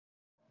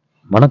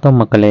வணக்கம்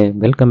மக்களே,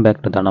 welcome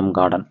back to தனம்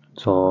கார்டன்.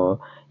 ஸோ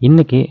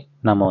இன்றைக்கி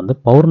நம்ம வந்து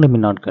பௌர்ணமி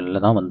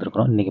நாட்களில் தான்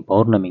வந்திருக்கிறோம். இன்றைக்கி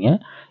பௌர்ணமிங்க.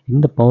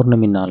 இந்த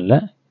பௌர்ணமி நாளில்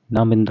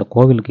நாம் இந்த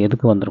கோவிலுக்கு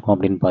எதுக்கு வந்திருக்கோம்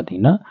அப்படின்னு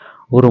பார்த்தீங்கன்னா,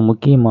 ஒரு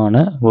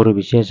முக்கியமான ஒரு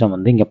விசேஷம்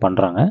வந்து இங்கே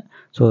பண்ணுறாங்க.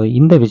 ஸோ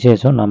இந்த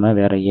விசேஷம் நம்ம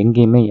வேறு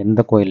எங்கேயுமே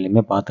எந்த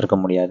கோயில்லையுமே பார்த்துருக்க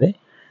முடியாது.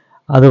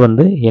 அது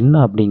வந்து என்ன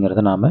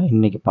அப்படிங்கிறத நாம்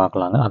இன்றைக்கி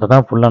பார்க்கலாங்க. அதை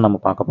தான் ஃபுல்லாக நம்ம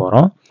பார்க்க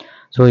போகிறோம்.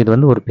 ஸோ இது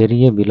வந்து ஒரு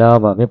பெரிய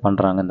விழாவாகவே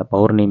பண்ணுறாங்க இந்த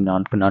பௌர்ணமி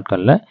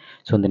நாட்களில்.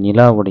 ஸோ இந்த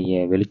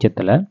நிலாவுடைய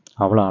வெளிச்சத்தில்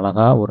அவ்வளோ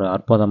அழகாக ஒரு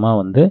அற்புதமாக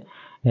வந்து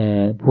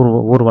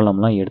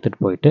ஊர்வலம்லாம்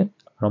எடுத்துகிட்டு போயிட்டு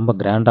ரொம்ப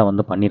கிராண்டாக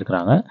வந்து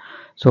பண்ணியிருக்கிறாங்க.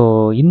 ஸோ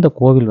இந்த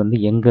கோவில் வந்து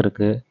எங்கே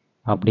இருக்குது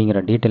அப்படிங்கிற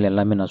டீட்டெயில்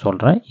எல்லாமே நான்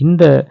சொல்கிறேன்.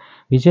 இந்த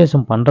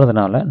விசேஷம்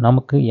பண்ணுறதுனால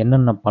நமக்கு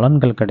என்னென்ன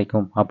பலன்கள்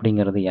கிடைக்கும்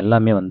அப்படிங்கிறது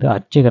எல்லாமே வந்து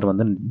அர்ச்சகர்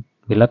வந்து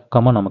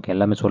விளக்கமாக நமக்கு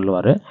எல்லாமே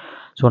சொல்லுவார்.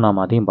 ஸோ நாம்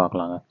அதையும்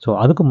பார்க்கலாங்க. ஸோ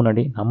அதுக்கு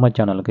முன்னாடி நம்ம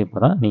சேனலுக்கு இப்போ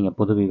தான் நீங்கள்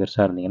புது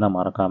வியூவர்ஸாக இருந்தீங்கன்னா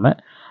மறக்காமல்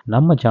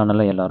நம்ம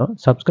சேனலை எல்லோரும்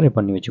சப்ஸ்கிரைப்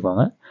பண்ணி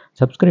வச்சுக்கோங்க.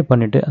 சப்ஸ்கிரைப்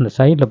பண்ணிவிட்டு அந்த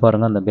சைடில்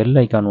பாருங்கள், அந்த பெல்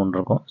ஐக்கான் ஒன்று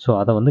இருக்கும். ஸோ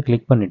அதை வந்து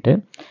கிளிக் பண்ணிவிட்டு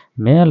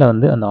மேலே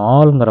வந்து அந்த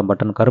ஆளுங்கிற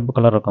பட்டன் கருப்பு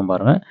கலர் இருக்கும்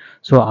பாருங்கள்.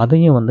 ஸோ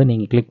அதையும் வந்து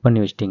நீங்கள் கிளிக்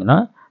பண்ணி வச்சிட்டிங்கன்னா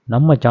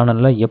நம்ம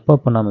சேனலில்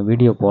எப்பப்போ நம்ம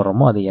வீடியோ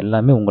போடுறோமோ அது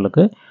எல்லாமே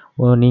உங்களுக்கு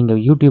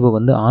நீங்கள் யூடியூப்பை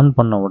வந்து ஆன்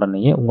பண்ண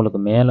உடனேயே உங்களுக்கு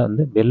மேலே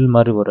வந்து பெல்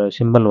மாதிரி ஒரு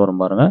சிம்பிள்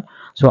வரும் பாருங்கள்.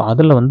 ஸோ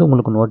அதில் வந்து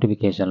உங்களுக்கு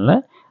நோட்டிஃபிகேஷனில்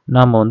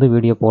நாம் வந்து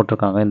வீடியோ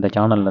போட்டிருக்காங்க, இந்த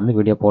சேனல்லேருந்து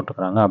வீடியோ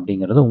போட்டிருக்காங்க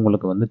அப்படிங்கிறது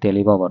உங்களுக்கு வந்து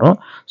தெளிவாக வரும்.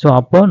 ஸோ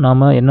அப்போ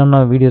நாம்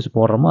என்னென்ன வீடியோஸ்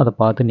போடுறோமோ அதை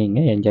பார்த்து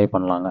நீங்கள் என்ஜாய்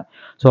பண்ணலாங்க.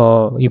 ஸோ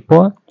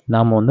இப்போது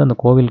நாம் வந்து அந்த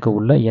கோவிலுக்கு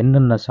உள்ள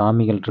என்னென்ன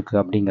சாமிகள்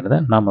இருக்குது அப்படிங்கிறத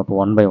நாம் இப்போ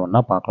ஒன் பை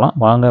ஒன்னாக பார்க்கலாம்.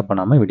 வாங்க இப்போ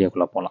நாம்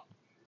வீடியோக்குள்ளே போகலாம்.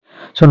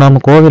 ஸோ நம்ம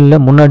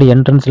கோவிலில் முன்னாடி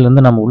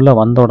என்ட்ரன்ஸ்லேருந்து நம்ம உள்ளே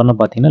வந்த உடனே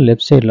பார்த்தீங்கன்னா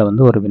லெஃப்ட் சைடில்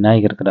வந்து ஒரு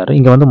விநாயகர் இருக்கிறாரு.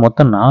 இங்கே வந்து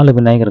மொத்தம் 4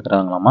 விநாயகர்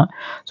இருக்கிறாங்களாமா.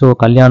 ஸோ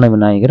கல்யாண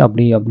விநாயகர்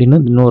அப்படின்னு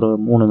இன்னொரு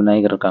 3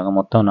 விநாயகர் இருக்காங்க.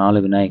 மொத்தம்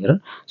 4 விநாயகர்.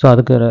 ஸோ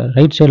அதுக்கு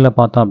ரைட் சைடில்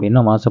பார்த்தோம்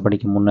அப்படின்னா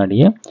வாசப்படிக்கு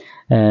முன்னாடியே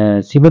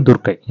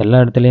சிவதுர்க்கை. எல்லா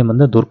இடத்துலையும்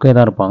வந்து துர்க்கை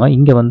தான் இருப்பாங்க.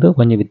 இங்கே வந்து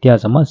கொஞ்சம்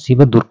வித்தியாசமாக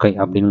சிவதுர்க்கை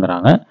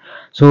அப்படிங்கிறாங்க.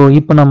 ஸோ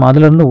இப்போ நம்ம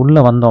அதுலேருந்து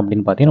உள்ளே வந்தோம்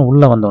அப்படின்னு பார்த்தீங்கன்னா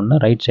உள்ளே வந்தோடனே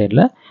ரைட்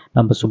சைடில்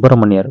நம்ம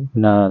சுப்பிரமணியர்,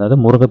 அதாவது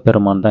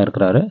முருகப்பெருமான் தான்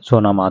இருக்கிறாரு. ஸோ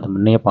நம்ம அதை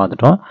முன்னையே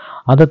பார்த்துட்டோம்.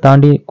 அதை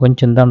தாண்டி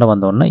கொஞ்சம் இந்தாண்ட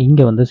வந்தோடனே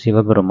இங்கே வந்து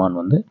சிவபெருமான்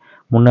வந்து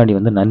முன்னாடி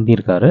வந்து நந்தி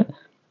இருக்காரு.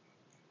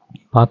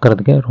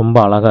 பார்க்குறதுக்கே ரொம்ப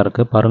அழகாக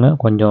இருக்குது பாருங்கள்.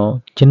 கொஞ்சம்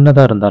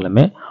சின்னதாக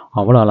இருந்தாலுமே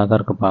அவ்வளோ அழகாக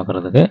இருக்குது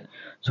பார்க்குறதுக்கு.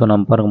 ஸோ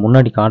நம்ம பாருங்கள்,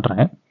 முன்னாடி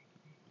காட்டுறேன்.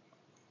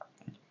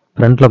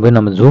 ஃப்ரண்ட்டில் போய்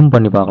நம்ம ஜூம்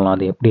பண்ணி பார்க்கலாம்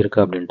அது எப்படி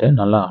இருக்குது அப்படின்ட்டு.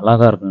 நல்லா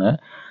அழகாக இருக்குங்க.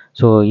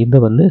 ஸோ இது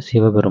வந்து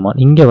சிவபெருமான்.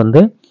 இங்கே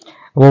வந்து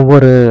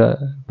ஒவ்வொரு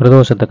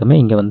பிரதோஷத்துக்குமே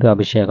இங்கே வந்து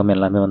அபிஷேகம்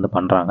எல்லாமே வந்து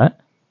பண்ணுறாங்க.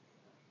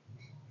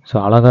 ஸோ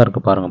அழகாக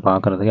இருக்குது பாருங்கள்,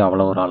 பார்க்குறதுக்கு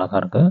அவ்வளோ ஒரு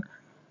அழகாக இருக்குது.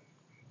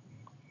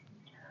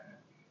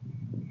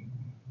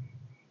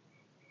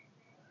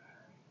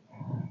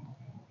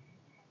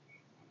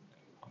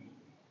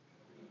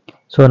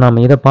 ஸோ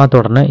நம்ம இதை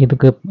பார்த்த உடனே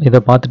இதை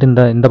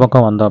பார்த்துட்டு இந்த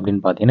பக்கம் வந்தோம்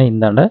அப்படின்னு பார்த்தீங்கன்னா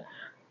இந்தாண்ட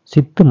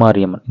சித்து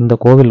மாரியம்மன். இந்த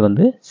கோவில்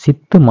வந்து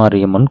சித்து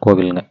மாரியம்மன்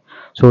கோவிலுங்க.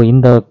 ஸோ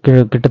இந்த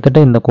கிட்டத்தட்ட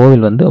இந்த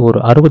கோவில் வந்து ஒரு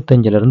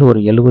 65லேருந்து ஒரு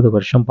 70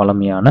 வருஷம்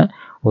பழமையான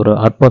ஒரு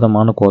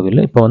அற்புதமான கோவில்.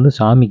 இப்போ வந்து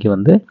சாமிக்கு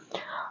வந்து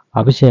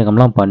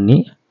அபிஷேகம்லாம் பண்ணி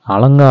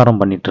அலங்காரம்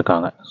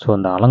பண்ணிகிட்ருக்காங்க. ஸோ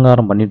அந்த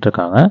அலங்காரம்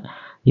பண்ணிகிட்ருக்காங்க.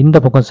 இந்த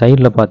பக்கம்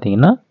சைடில்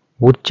பார்த்தீங்கன்னா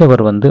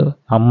உற்சவர் வந்து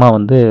அம்மா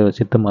வந்து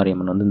சித்து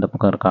மாரியம்மன் வந்து இந்த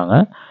பக்கம் இருக்காங்க.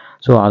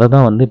 ஸோ அதை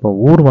தான் வந்து இப்போ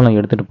ஊர்வலம்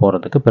எடுத்துகிட்டு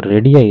போகிறதுக்கு இப்போ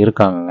ரெடியாக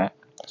இருக்காங்கங்க.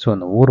 ஸோ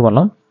அந்த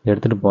ஊர்வலம்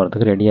எடுத்துகிட்டு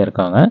போகிறதுக்கு ரெடியாக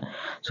இருக்காங்க.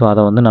 ஸோ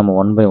அதை வந்து நம்ம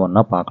ஒன் பை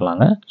ஒன்னாக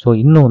பார்க்கலாங்க. ஸோ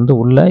இன்னும் வந்து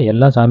உள்ள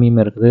எல்லா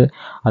சாமியுமே இருக்குது.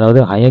 அதாவது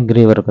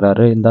ஹயக்ரீவர்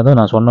இருக்கிறாரு. இந்த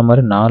நான் சொன்ன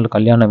மாதிரி 4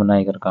 கல்யாண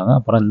விநாயகர் இருக்காங்க.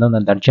 அப்புறம்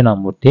இந்த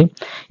தட்சிணாமூர்த்தி.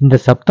 இந்த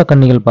சப்த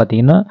கன்னிகள்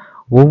பார்த்தீங்கன்னா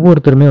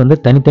ஒவ்வொருத்தருமே வந்து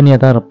தனித்தனியாக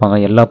தான் இருப்பாங்க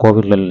எல்லா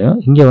கோவில்கள்லையும்.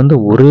 இங்கே வந்து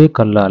ஒரே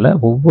கல்லால்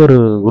ஒவ்வொரு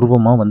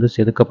உருவமாக வந்து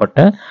செதுக்கப்பட்ட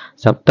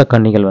சப்த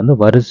கன்னிகள் வந்து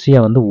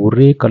வரிசையாக வந்து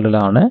ஒரே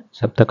கல்லான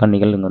சப்த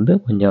கன்னிகள் வந்து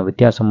கொஞ்சம்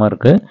வித்தியாசமாக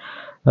இருக்குது.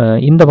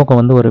 இந்த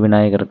பக்கம் வந்து ஒரு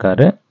விநாயகர்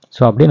இருக்கார்.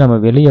 ஸோ அப்படியே நம்ம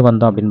வெளியே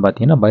வந்தோம் அப்படின்னு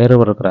பார்த்தீங்கன்னா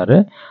பைரவர் இருக்கிறாரு.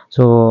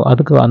 ஸோ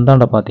அதுக்கு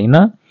அந்தாண்ட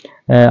பார்த்தீங்கன்னா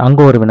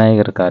அங்கே ஒரு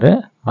விநாயகர் இருக்கார்.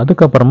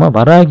 அதுக்கப்புறமா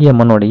வராகி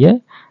அம்மனுடைய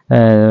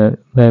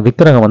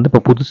விக்கிரகம் வந்து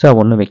இப்போ புதுசாக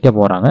ஒன்று வைக்க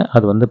போகிறாங்க.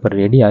 அது வந்து இப்போ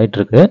ரெடி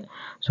ஆகிட்டுருக்கு.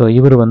 ஸோ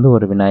இவர் வந்து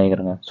ஒரு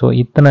விநாயகருங்க. ஸோ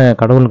இத்தனை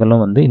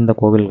கடவுள்களும் வந்து இந்த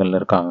கோவில்களில்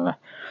இருக்காங்க.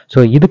 ஸோ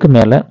இதுக்கு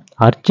மேலே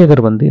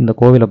அர்ச்சகர் வந்து இந்த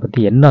கோவிலை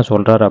பற்றி என்ன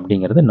சொல்கிறாரு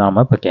அப்படிங்கிறது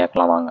நாம் இப்போ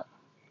கேட்கலாம் வாங்க.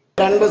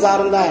 அன்பு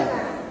சார்ந்த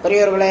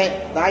பெரியோர்களே,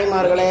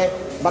 தாய்மார்களே,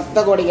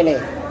 பக்த கோடிகளே,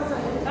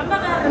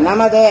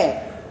 நமது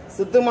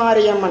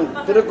சித்துமாரியம்மன்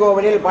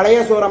திருக்கோவிலில் பழைய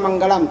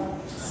சூரமங்கலம்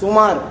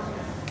சுமார்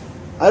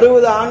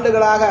 60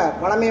 ஆண்டுகளாக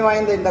பழமை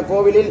வாய்ந்த இந்த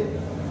கோவிலில்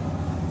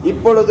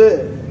இப்பொழுது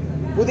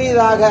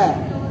புதிதாக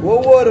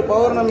ஒவ்வொரு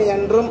பௌர்ணமி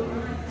அன்றும்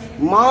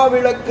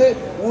மாவிளக்கு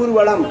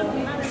ஊர்வலம்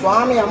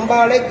சுவாமி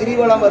அம்பாளை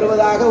கிரிவலம்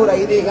வருவதாக ஒரு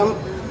ஐதீகம்.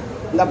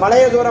 இந்த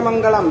பழைய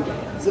சூரமங்கலம்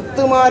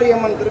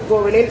சித்துமாரியம்மன்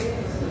திருக்கோவிலில்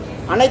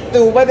அனைத்து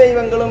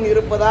உபதெய்வங்களும்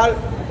இருப்பதால்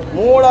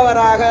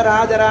மூலவராக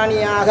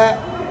ராஜராணியாக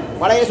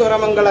பழைய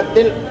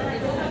சூரமங்கலத்தில்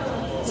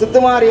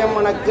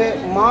சித்துமாரியம்மனுக்கு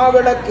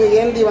மாவிளக்கு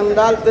ஏந்தி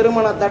வந்தால்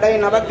திருமண தடை,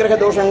 நவக்கிரக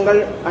தோஷங்கள்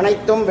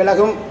அனைத்தும்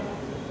விலகும்.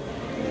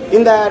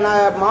 இந்த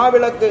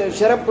மாவிளக்கு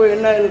சிறப்பு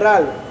என்ன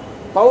என்றால்,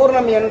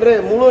 பௌர்ணமி அன்று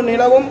முழு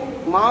நிலவும்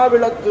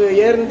மாவிளக்கு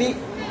ஏந்தி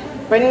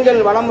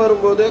பெண்கள் வலம்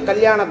வரும்போது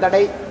கல்யாண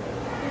தடை,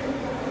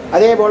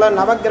 அதே போல்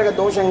நவக்கிரக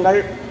தோஷங்கள்,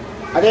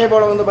 அதே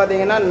போல் வந்து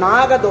பார்த்தீங்கன்னா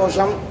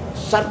நாகதோஷம்,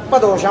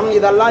 சர்ப்பதோஷம்,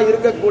 இதெல்லாம்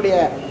இருக்கக்கூடிய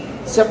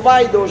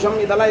செவ்வாய் தோஷம்,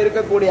 இதெல்லாம்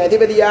இருக்கக்கூடிய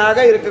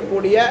அதிபதியாக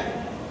இருக்கக்கூடிய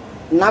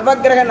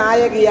நவக்கிரக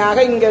நாயகியாக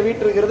இங்கே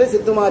வீற்றிருக்கிறது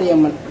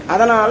சித்துமாரியம்மன்.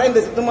 அதனால் இந்த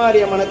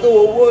சித்துமாரியம்மனுக்கு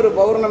ஒவ்வொரு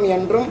பௌர்ணமி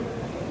என்றும்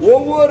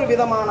ஒவ்வொரு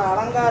விதமான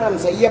அலங்காரம்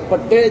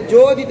செய்யப்பட்டு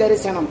ஜோதி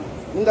தரிசனம்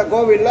இந்த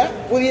கோவிலில்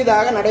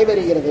புதிதாக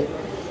நடைபெறுகிறது.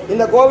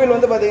 இந்த கோவில்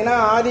வந்து பார்த்தீங்கன்னா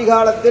ஆதி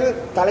காலத்தில்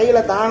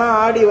தலையில் தானாக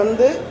ஆடி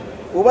வந்து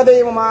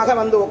உபதெய்வமாக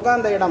வந்து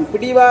உட்கார்ந்த இடம்,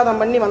 பிடிவாதம்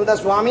பண்ணி வந்த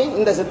சுவாமி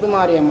இந்த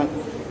சித்துமாரியம்மன்.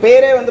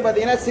 பேரே வந்து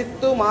பார்த்தீங்கன்னா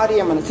சித்து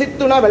மாரியம்மன்.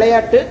 சித்துனா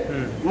விளையாட்டு,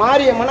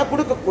 மாரியம்மனை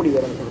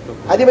கொடுக்கக்கூடியவன்.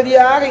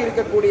 அதிபதியாக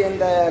இருக்கக்கூடிய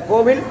இந்த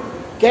கோவில்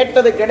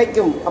கேட்டது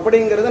கிடைக்கும்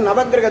அப்படிங்கிறது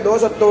நவக்கிரக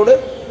தோஷத்தோடு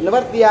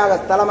நிவர்த்தியாக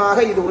ஸ்தலமாக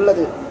இது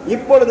உள்ளது.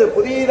 இப்பொழுது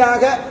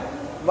புதிதாக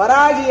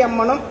வராகி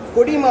அம்மனும்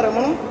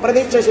கொடிமரமும்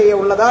பிரதிஷ்டை செய்ய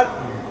உள்ளதால்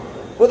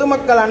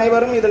பொதுமக்கள்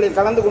அனைவரும் இதில்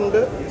கலந்து கொண்டு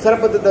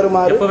சிறப்பித்து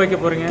தருமாறு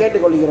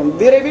கேட்டுக்கொள்கிறோம்.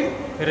 விரைவில்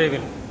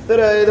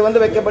இது வந்து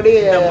வைக்கப்படி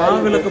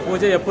மாவிளக்கு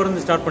பூஜை எப்ப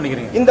இருந்து ஸ்டார்ட்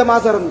பண்ணிக்கிறீங்க? இந்த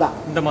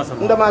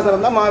மாசம்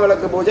இருந்தா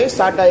மாவிளக்கு பூஜை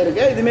ஸ்டார்ட்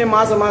ஆயிருக்கு. இதுமே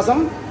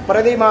மாசம்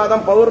பிரதி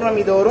மாதம்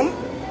பௌர்ணமி தோறும்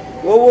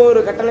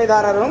ஒவ்வொரு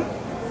கட்டளைதாரரும்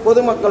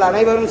பொதுமக்கள்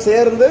அனைவரும்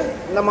சேர்ந்து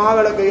இந்த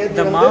மாவிளக்கு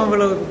ஏற்றி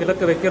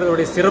மாவிளக்கு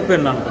வைக்கிறதோட சிறப்பு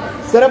என்ன?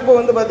 சிறப்பு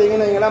வந்து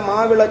பாத்தீங்கன்னா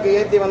மாவிளக்கு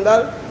ஏற்றி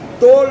வந்தால்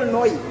தோல்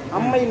நோய்,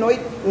 அம்மை நோய்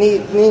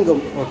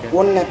நீங்கும்.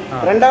 ஒண்ணு.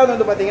 ரெண்டாவது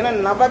வந்து பாத்தீங்கன்னா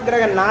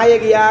நவக்கிரக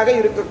நாயகியாக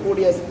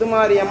இருக்கக்கூடிய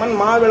சித்துமாரியம்மன்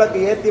மாவிளக்கு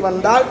ஏற்றி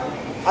வந்தால்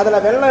அதுல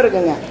வெள்ளம்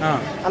இருக்குங்க.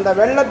 அந்த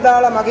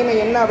வெள்ளத்தால மகிமை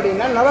என்ன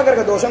அப்படின்னா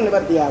நவக்கிரக தோஷம்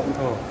நிவர்த்தி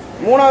ஆகும்.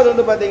 மூணாவது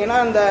வந்து பாத்தீங்கன்னா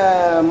அந்த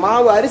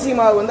மாவு, அரிசி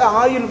மாவு வந்து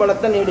ஆயுள்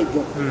பலத்தை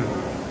நீடிக்கும்.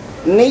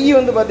 நெய்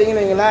வந்து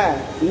பாத்தீங்கன்னா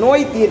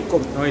நோய்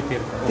தீர்க்கும்.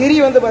 திரி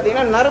வந்து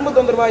பாத்தீங்கன்னா நரம்பு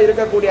தொந்தரவா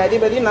இருக்கக்கூடிய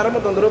அதிபதி நரம்பு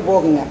தொந்தரவு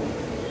போகுங்க.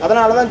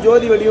 அதனாலதான்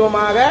ஜோதி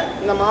வடிவமாக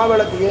இந்த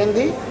மாவிளக்கு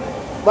ஏந்தி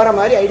வர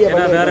மாதிரி ஐடியா.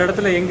 வேற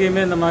இடத்துல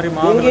எங்கேயுமே இந்த மாதிரி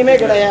எங்கேயுமே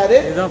கிடையாது.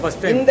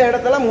 இந்த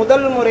இடத்துல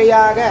முதல்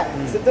முறையாக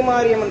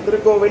சித்துமாரியம்மன்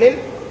திருக்கோவிலில்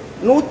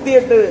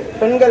 108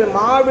 பெண்கள்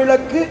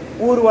மாவிளக்கு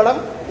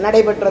ஊர்வலம்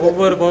நடைபெற்றது.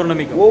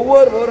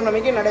 ஒவ்வொரு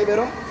பௌர்ணமிக்கும்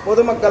நடைபெறும்.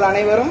 பொதுமக்கள்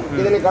அனைவரும்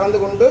இதில் கலந்து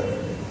கொண்டு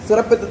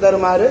சிறப்பித்து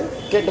தருமாறு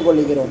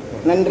கேட்டுக்கொள்கிறோம்.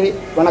 நன்றி,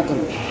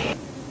 வணக்கம்.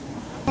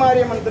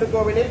 சித்துமாரியம்மன்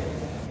திருக்கோவிலில்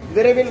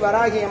விரைவில்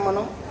வராகி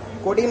அம்மனும்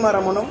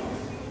கொடிமரமனும்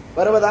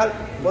வருவதால்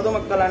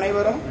பொதுமக்கள்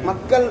அனைவரும்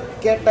மக்கள்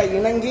கேட்ட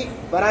இணங்கி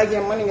வராகி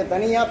அம்மன் இங்க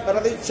தனியா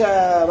பிரதிஷ்ட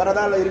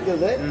வரதால்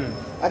இருக்குது.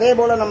 அதே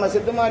போல நம்ம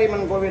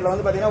சித்துமாரியம்மன் கோவிலில்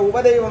வந்து பாத்தீங்கன்னா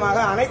உபதெய்வமாக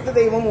அனைத்து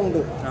தெய்வமும்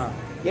உண்டு.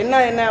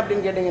 என்ன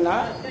அப்படின்னு கேட்டீங்கன்னா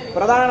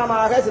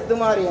பிரதானமாக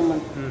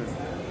சித்துமாரியம்மன்,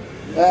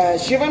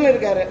 சிவன்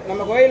இருக்காரு.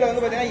 நம்ம கோயில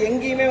வந்து பாத்தீங்கன்னா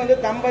எங்கேயுமே வந்து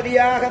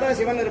தம்பதியாக தான்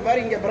சிவன் இருப்பாரு.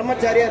 இங்க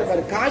பிரம்மச்சாரியா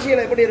இருப்பாரு.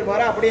 காசியில எப்படி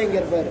இருப்பாரோ அப்படியே இங்க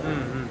இருப்பாரு.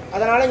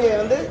 அதனால இங்க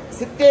வந்து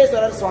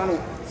சித்தேஸ்வரர் சுவாமி,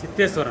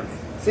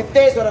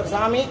 சித்தேஸ்வரர்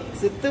சாமி,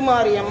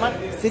 சித்துமாரியம்மன்,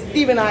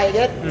 சித்தி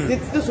விநாயகர்,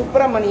 சித்து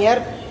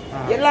சுப்பிரமணியர்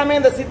எல்லாமே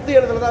இந்த சித்து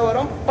இடத்துல தான்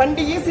வரும்.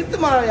 பண்டிகை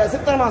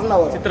சித்திரை மாசம்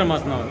தான் வரும்.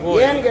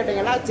 ஏன்னு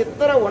கேட்டீங்கன்னா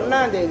சித்திரை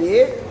 1ஆம் தேதி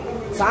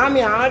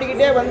சாமி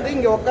ஆடிக்கிட்டே வந்து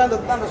இங்க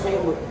உட்கார்ந்தது தான் அந்த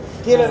சுயம்பு.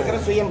 கீழே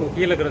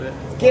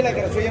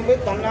இருக்கிற சுயம்பு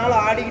தன்னால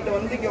ஆடிக்கிட்டு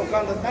வந்து இங்க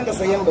உட்கார்ந்தது தான் இந்த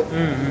சுயம்பு.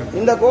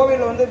 இந்த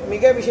கோவில் வந்து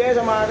மிக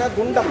விசேஷமாக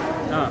குண்டம்,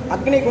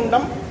 அக்னி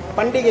குண்டம்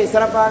பண்டிகை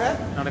சிறப்பாக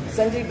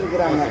செஞ்சிட்டு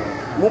இருக்கிறாங்க.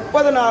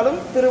 30 நாளும்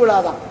திருவிழா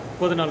தான்.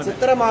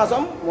 சித்திரை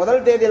மாசம்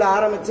 1 தேதியில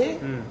ஆரம்பிச்சு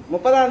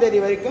 30ஆம் தேதி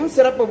வரைக்கும்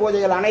சிறப்பு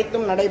பூஜைகள்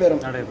அனைத்தும்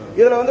நடைபெறும்.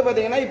 இதுல வந்து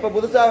பாத்தீங்கன்னா இப்ப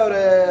புதுசா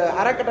ஒரு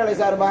அறக்கட்டளை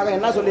சார்பாக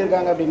என்ன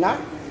சொல்லியிருக்காங்க அப்படின்னா,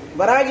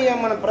 வராகி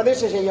அம்மனை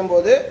பிரதிஷ்டை செய்யும்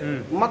போது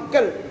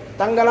மக்கள்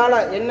தங்களால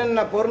என்னென்ன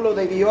பொருள்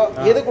உதவியோ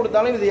எது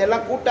கொடுத்தாலும் இது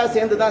எல்லாம் கூட்டா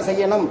சேர்ந்து தான்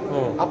செய்யணும்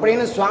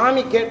அப்படின்னு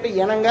சுவாமி கேட்டு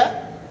இணங்க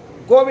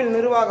கோவில்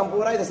நிர்வாகம்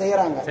பூரா இதை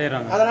செய்யறாங்க.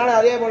 அதனால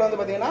அதே போல வந்து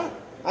பாத்தீங்கன்னா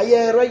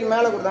 5000 ரூபாய்க்கு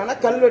மேல கொடுத்தாங்கன்னா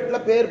கல்வெட்டுல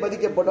பேர்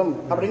பதிக்கப்படும்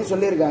அப்படின்னு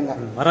சொல்லியிருக்காங்க.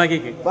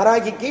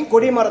 வராகிக்கு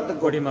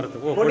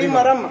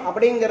கொடிமரம்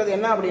அப்படிங்கிறது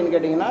என்ன அப்படின்னு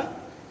கேட்டீங்கன்னா,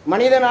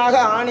 மனிதனாக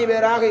ஆணி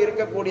வேறாக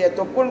இருக்கக்கூடிய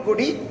தொப்புள்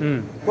கொடி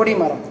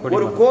கொடிமரம்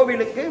ஒரு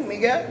கோவிலுக்கு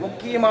மிக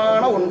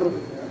முக்கியமான ஒன்று.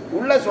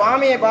 உள்ள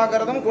சுவாமியை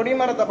பாக்குறதும்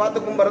கொடிமரத்தை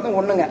பார்த்து கும்புறதும்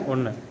ஒண்ணுங்க.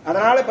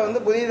 அதனால இப்ப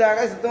வந்து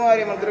புதிதாக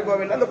சித்துமாரியம்மன்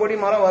திருக்கோவில் அந்த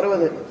கொடிமரம்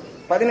வருவது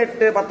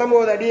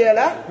 18-19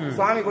 அடியில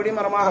சுவாமி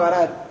கொடிமரமாக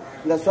வராது.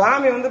 இந்த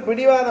சுவாமி வந்து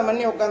பிடிவாதம்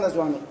பண்ணி உட்கார்ந்த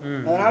சுவாமி.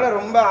 அதனால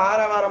ரொம்ப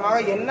ஆரவாரமாக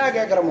என்ன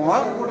கேட்கிறோமோ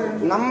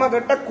நம்ம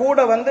கிட்ட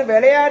கூட வந்து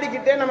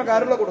விளையாடிக்கிட்டே நமக்கு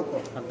அருளை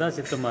கொடுக்கும்.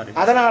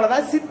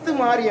 அதனாலதான் சித்து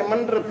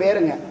மாரியம்மன்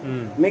பேருங்க.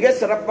 மிக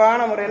சிறப்பான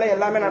முறையில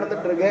எல்லாமே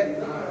நடந்துட்டு இருக்கு.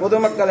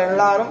 பொதுமக்கள்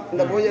எல்லாரும்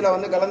இந்த பூஜையில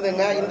வந்து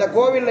கலந்துங்க. இந்த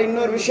கோவில்ல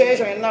இன்னொரு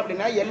விசேஷம் என்ன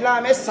அப்படின்னா,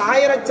 எல்லாமே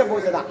சாயரட்ச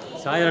பூஜை தான்.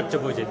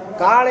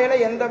 காலையில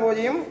எந்த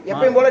பூஜையும்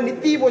எப்பயும் போல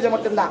நித்திய பூஜை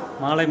மட்டும்தான்,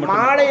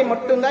 மாலை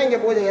மட்டும்தான் இங்க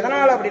பூஜை.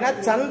 எதனால அப்படின்னா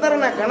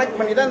சந்திரனை கனெக்ட்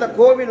பண்ணி தான் இந்த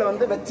கோவில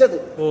வந்து வச்சது.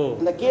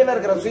 இந்த கீழே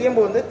இருக்கிற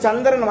சுயம்பு வந்து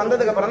சந்திரன்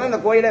வந்ததுக்கு அப்புறம் தான் இந்த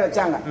கோயிலை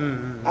வச்சாங்க.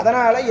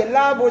 அதனால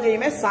எல்லா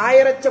பூஜையுமே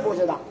சாயரட்ச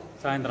பூஜை தான்.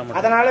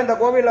 அதனால இந்த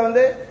கோவில்ல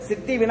வந்து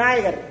சித்தி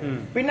விநாயகர்,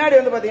 பின்னாடி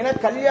வந்து பாத்தீங்கன்னா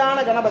கல்யாண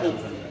கணபதி,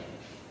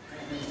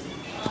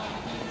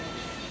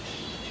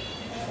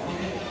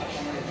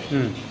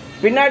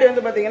 பின்னாடி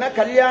வந்து பாத்தீங்கன்னா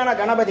கல்யாண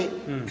கணபதி.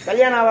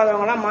 கல்யாணம்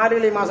ஆகாதவங்க எல்லாம்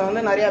மார்கழி மாசம்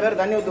வந்து நிறைய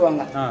பேர் தண்ணி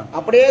ஊத்துவாங்க.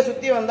 அப்படியே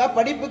சுத்தி வந்தா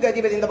படிப்புக்கு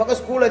அதிபதி. இந்த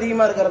பக்கம் ஸ்கூல்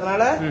அதிகமா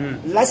இருக்கிறதுனால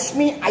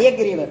லட்சுமி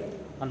அயகிரிவர்,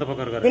 அந்த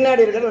பக்கம் இருக்காரு.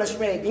 பின்னாடி இருக்கிற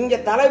லட்சுமி. இங்க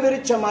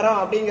தலைவிரிச்ச மரம்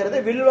அப்படிங்கிறது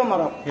வில்வ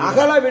மரம்,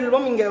 அகல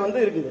வில்வம் இங்க வந்து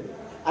இருக்குது.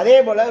 அதே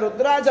போல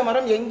ருத்ராட்ச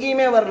மரம்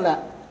எங்கேயுமே வரல.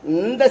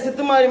 இந்த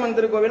சித்துமாரியம்மன்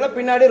திருக்கோவில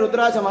பின்னாடி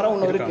ருத்ராட்ச மரம்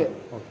ஒண்ணு இருக்கு.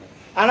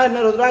 ஆனா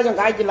இன்னும் ருத்ராட்சம்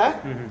காய்க்கல.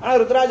 ஆனா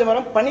ருத்ராட்ச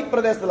மரம் பனி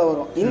பிரதேசத்துல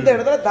வரும். இந்த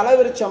இடத்துல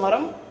தலைவிரிச்ச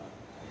மரம்,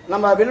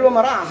 நம்ம வில்வ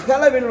மரம்,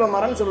 அகல வில்வ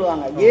மரம்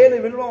சொல்லுவாங்க. 7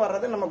 வில்வம்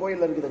வர்றது நம்ம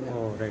கோயில்ல இருக்குதுங்க.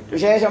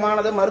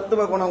 விசேஷமானது,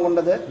 மருத்துவ குணம்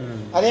கொண்டது.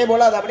 அதே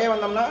போல அது அப்படியே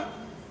வந்தோம்னா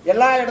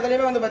எல்லா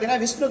இடத்துலயுமே வந்து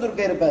பாத்தீங்கன்னா விஷ்ணு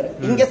துர்க்கை இருப்பாரு.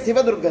 இங்க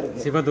சிவதுர்க்கை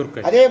இருக்கு.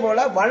 சிவதுர்க்கை. அதே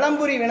போல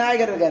வளம்புரி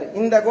விநாயகர் இருக்காரு.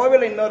 இந்த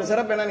கோவில இன்னொரு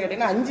சிறப்பு என்னன்னு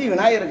கேட்டீங்கன்னா 5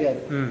 விநாயகர்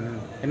இருக்காரு.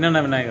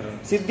 என்னென்ன விநாயகர்?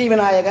 சித்தி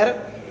விநாயகர்,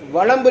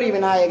 வளம்புரி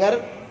விநாயகர்,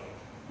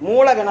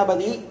 மூல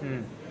கணபதி,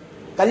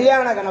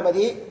 கல்யாண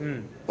கணபதி,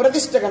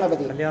 பிரதிஷ்ட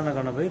கணபதி. கல்யாண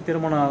கணபதி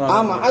திருமணம்.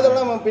 ஆமா,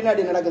 அதெல்லாம்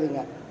பின்னாடி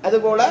நடக்குதுங்க. அது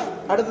போல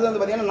அடுத்தது வந்து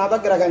பாத்தீங்கன்னா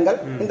நவகிரகங்கள்.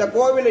 இந்த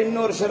கோவில்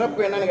இன்னொரு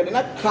சிறப்பு என்னன்னு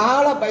கேட்டீங்கன்னா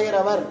கால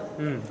பைரவர்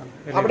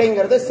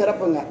அப்படிங்கறது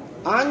சிறப்புங்க.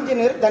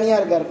 ஆஞ்சநேயர் தனியா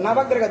இருக்காரு.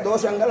 நவகிரக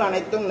தோஷங்கள்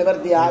அனைத்தும்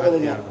நிவர்த்தி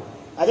ஆகுதுங்க.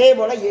 அதே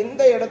போல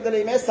எந்த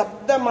இடத்துலயுமே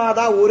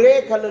சப்தமாதா ஒரே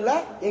கல்லுல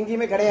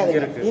எங்கேயுமே கிடையாது.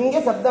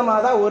 இங்க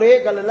சப்தமாதா ஒரே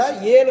கல்லுல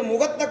 7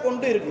 முகத்தை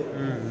கொண்டு இருக்கு.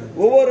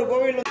 ஒவ்வொரு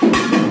கோவிலும்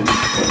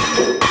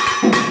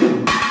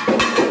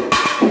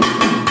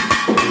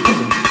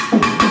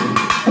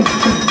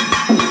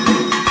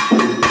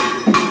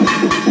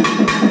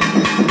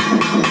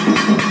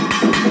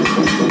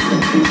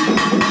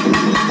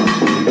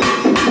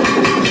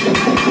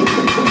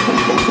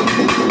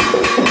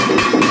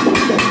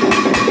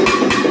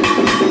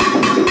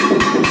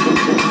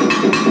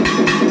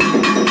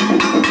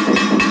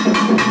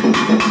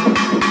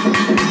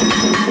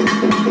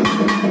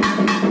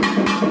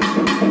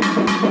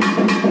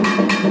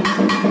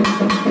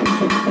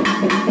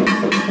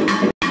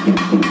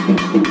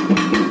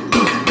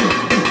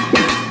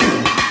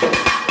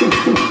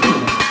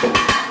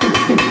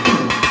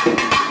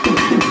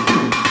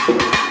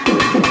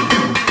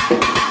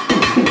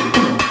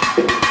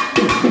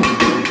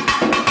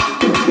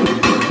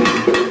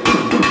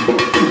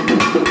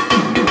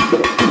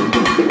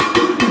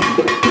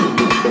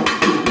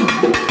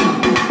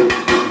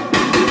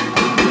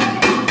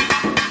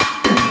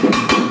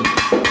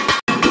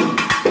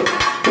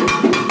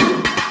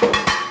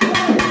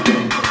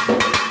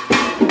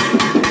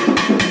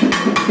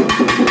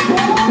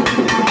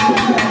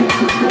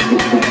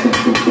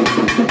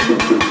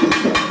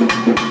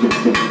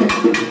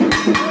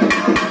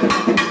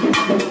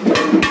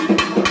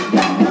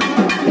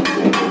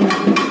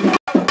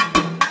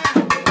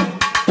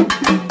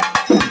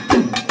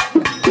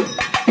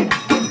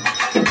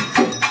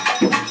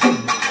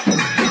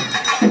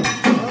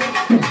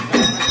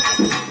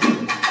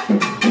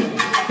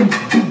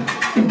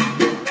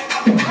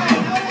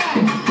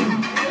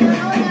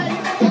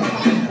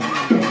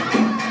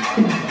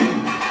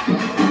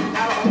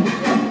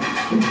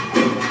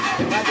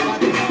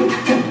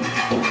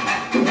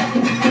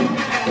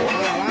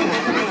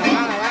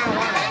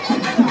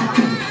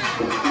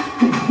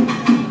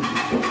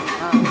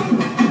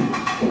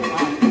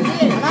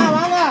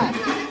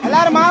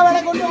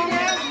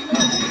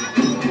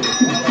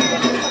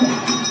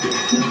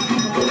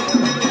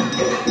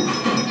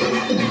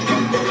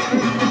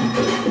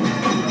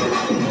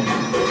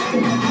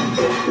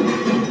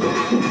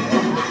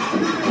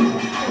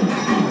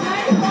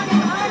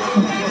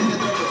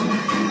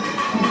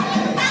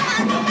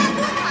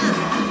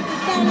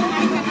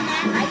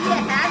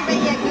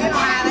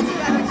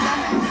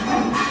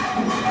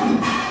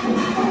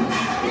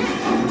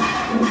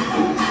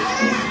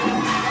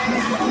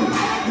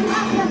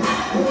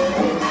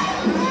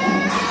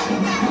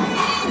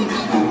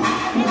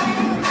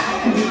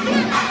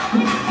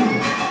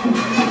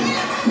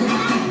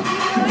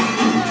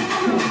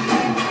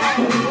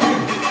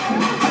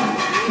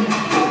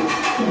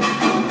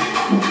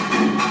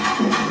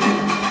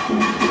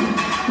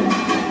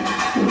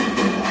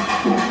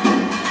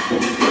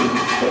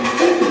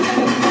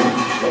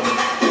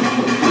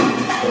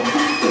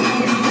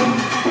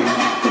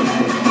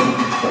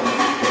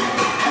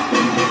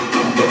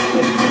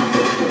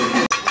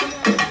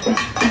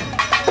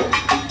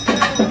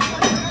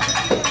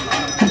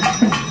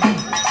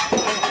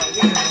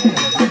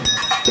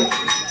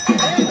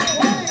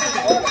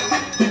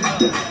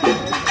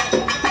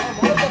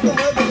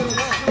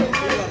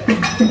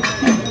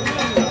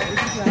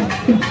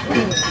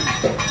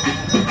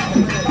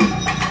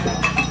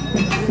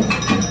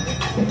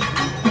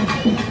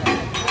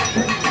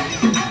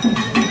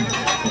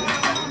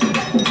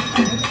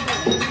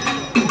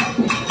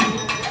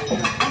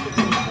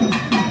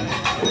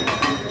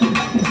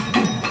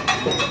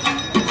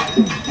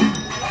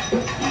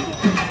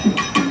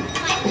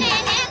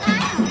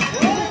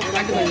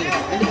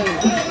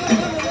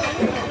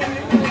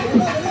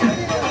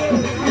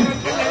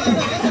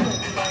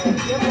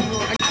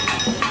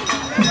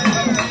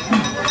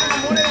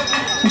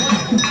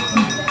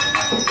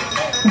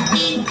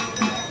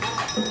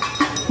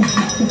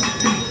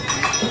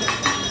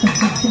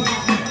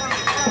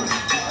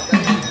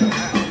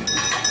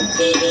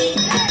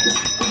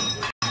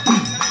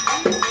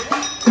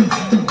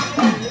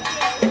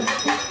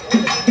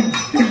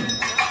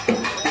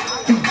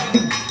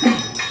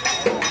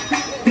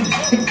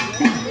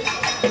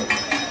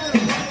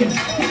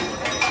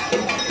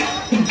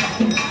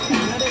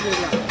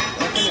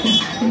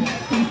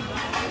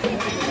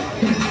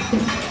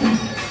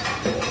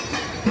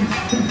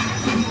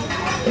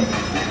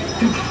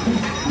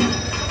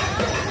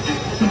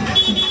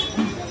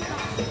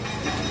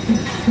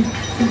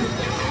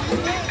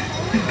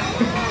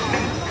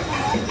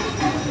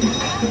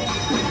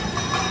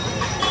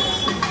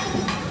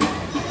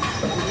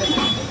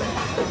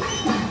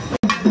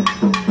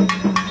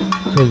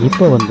ஸோ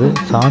இப்போ வந்து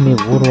சாமி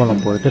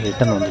ஊர்வலம் போயிட்டு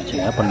ரிட்டன்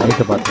வந்துருச்சுங்க. அப்போ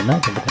நைட்டு பார்த்தீங்கன்னா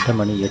கிட்டத்தட்ட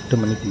மணி 8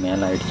 மணிக்கு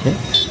மேலே ஆயிடுச்சு.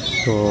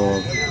 ஸோ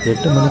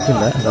 8 மணிக்கு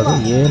இல்லை, அதாவது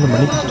 7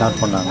 மணிக்கு ஸ்டார்ட்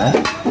பண்ணாங்க.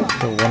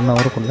 ஸோ 1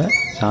 ஹவருக்குள்ளே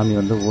சாமி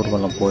வந்து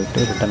ஊர்வலம்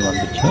போயிட்டு ரிட்டன்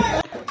வந்துச்சு.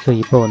 ஸோ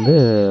இப்போ வந்து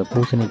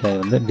பூசணிக்காய்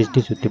வந்து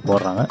டிஸ்டி சுற்றி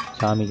போடுறாங்க.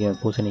 சாமிக்கு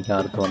பூசணிக்காய்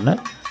அறுத்தோடனே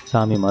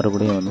சாமி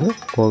மறுபடியும் வந்து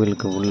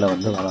கோவிலுக்கு உள்ளே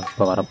வந்து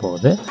இப்போ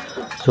வரப்போகுது.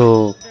 ஸோ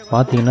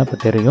பார்த்தீங்கன்னா இப்போ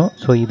தெரியும்.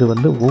 ஸோ இது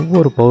வந்து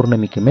ஒவ்வொரு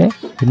பௌர்ணமிக்குமே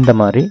இந்த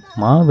மாதிரி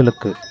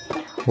மாவிளக்கு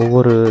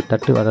ஒவ்வொரு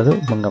தட்டு, அதாவது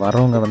இங்கே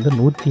வரவங்க வந்து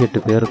 108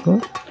 பேருக்கும்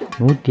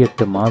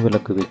 108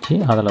 மாவிளக்கு வச்சு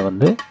அதில்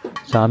வந்து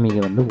சாமிக்கு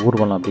வந்து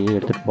ஊர்வலம் அப்படியே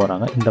எடுத்துகிட்டு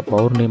போகிறாங்க. இந்த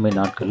பௌர்ணமி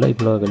நாட்களில்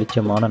இவ்வளோ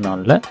வெளிச்சமான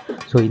நாளில்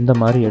ஸோ இந்த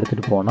மாதிரி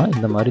எடுத்துகிட்டு போனால்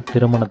இந்த மாதிரி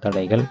திருமண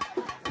தடைகள்,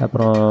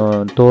 அப்புறம்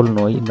தோல்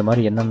நோய், இந்த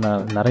மாதிரி என்னென்ன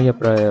நிறைய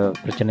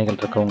பிரச்சனைகள்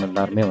இருக்கவங்க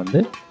எல்லாருமே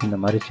வந்து இந்த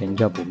மாதிரி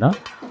செஞ்சோம் அப்படின்னா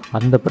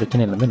அந்த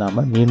பிரச்சனையிலேருந்து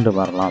நாம் மீண்டு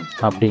வரலாம்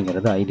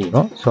அப்படிங்கிறது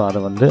ஐதீகம். ஸோ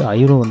அதை வந்து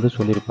ஐயரும் வந்து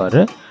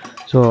சொல்லியிருப்பார்.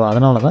 ஸோ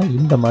அதனால தான்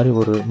இந்த மாதிரி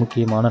ஒரு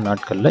முக்கியமான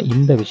நாட்களில்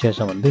இந்த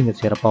விசேஷம் வந்து இங்கே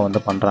சிறப்பாக வந்து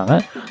பண்ணுறாங்க.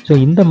 ஸோ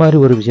இந்த மாதிரி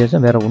ஒரு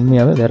விசேஷம் வேறு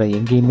உண்மையாகவே வேறு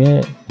எங்கேயுமே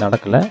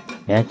நடக்கலை.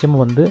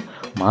 மேக்சிமம் வந்து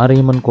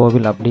மாரியம்மன்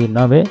கோவில்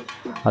அப்படின்னாவே,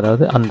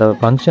 அதாவது அந்த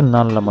ஃபங்க்ஷன்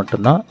நாளில்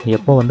மட்டும்தான்,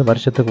 எப்போ வந்து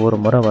வருஷத்துக்கு ஒரு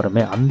முறை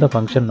வருமே அந்த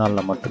ஃபங்க்ஷன்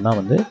நாளில் மட்டும்தான்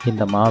வந்து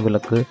இந்த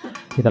மாவிளக்கு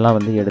இதெல்லாம்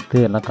வந்து எடுத்து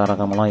எல்லாம்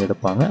கரகமெல்லாம்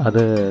எடுப்பாங்க.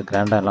 அது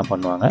கிராண்டாக எல்லாம்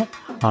பண்ணுவாங்க.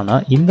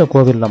 ஆனால் இந்த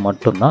கோவிலில்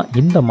மட்டும்தான்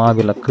இந்த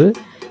மாவிளக்கு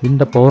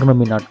இந்த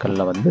பௌர்ணமி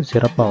நாட்களில் வந்து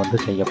சிறப்பாக வந்து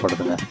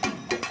செய்யப்படுதுங்க.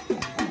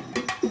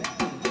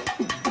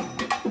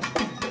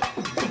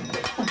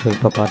 ஸோ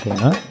இப்போ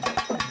பார்த்தீங்கன்னா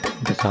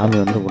இந்த சாமி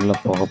வந்து உள்ளே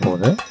போக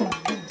போகுது.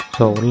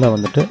 ஸோ உள்ளே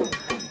வந்துட்டு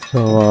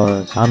ஸோ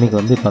சாமிக்கு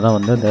வந்து இப்போ தான்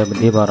வந்து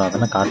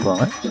தீபாராதனை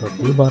காட்டுவாங்க. ஸோ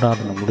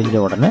தீபாராதனை முடிஞ்ச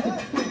உடனே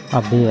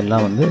அப்படியே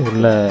எல்லாம் வந்து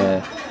உள்ள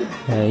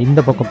இந்த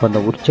பக்கம் இப்போ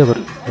இந்த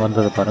உற்சவர்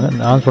வந்தது பாருங்கள்.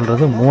 நான்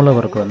சொல்கிறது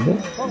மூலவருக்கு வந்து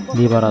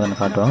தீபாராதனை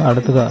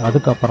காட்டுவாங்க.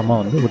 அதுக்கப்புறமா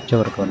வந்து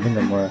உற்சவருக்கு வந்து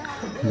இந்த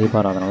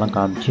தீபாராதனைலாம்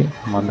காமிச்சு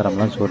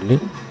மந்திரம்லாம் சொல்லி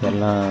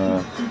எல்லாம்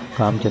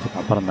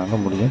காமிச்சதுக்கு அப்புறம் தாங்க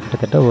முடியும்.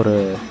 கிட்டத்தட்ட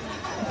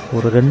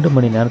ஒரு 2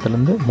 மணி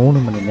நேரத்துலேருந்து 3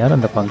 மணி நேரம்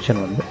இந்த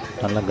ஃபங்க்ஷன் வந்து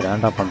நல்லா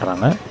கிராண்டாக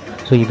பண்ணுறாங்க.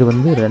 ஸோ இது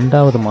வந்து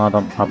 2வது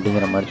மாதம்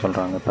அப்படிங்கிற மாதிரி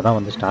சொல்கிறாங்க. இப்போ தான்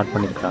வந்து ஸ்டார்ட்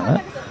பண்ணியிருக்காங்க.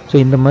 ஸோ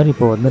இந்த மாதிரி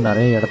இப்போ வந்து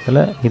நிறைய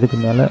இடத்துல இதுக்கு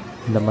மேலே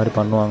இந்த மாதிரி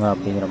பண்ணுவாங்க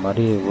அப்படிங்கிற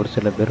மாதிரி ஒரு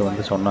சில பேர்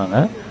வந்து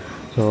சொன்னாங்க.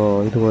 ஸோ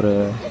இது ஒரு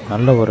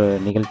நல்ல ஒரு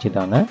நிகழ்ச்சி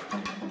தாங்க.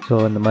 ஸோ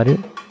இந்த மாதிரி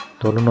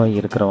தொழுநோய்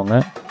இருக்கிறவங்க,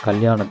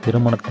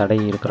 திருமண தடை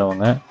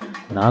இருக்கிறவங்க,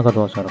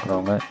 நாகதோஷம்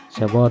இருக்கிறவங்க,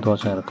 செவ்வாய்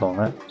தோஷம்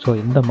இருக்கவங்க, ஸோ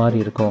இந்த மாதிரி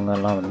இருக்கவங்க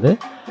எல்லாம் வந்து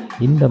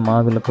இந்த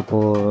மாவிளக்கு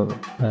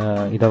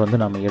இதை வந்து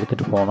நாம்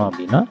எடுத்துகிட்டு போனோம்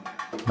அப்படின்னா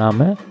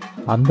நாம்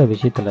அந்த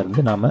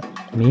விஷயத்துலேருந்து நாம்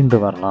மீண்டு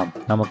வரலாம்,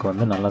 நமக்கு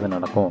வந்து நல்லது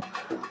நடக்கும்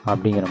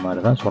அப்படிங்கிற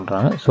மாதிரி தான்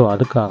சொல்கிறாங்க. ஸோ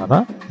அதுக்காக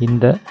தான்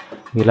இந்த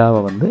விழாவை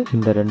வந்து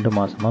இந்த 2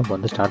 மாதமாக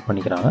வந்து ஸ்டார்ட்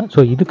பண்ணிக்கிறாங்க. ஸோ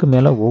இதுக்கு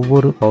மேலே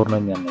ஒவ்வொரு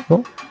பௌர்ணமி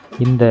அன்னைக்கும்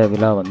இந்த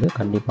விழா வந்து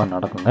கண்டிப்பாக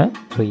நடக்குங்க.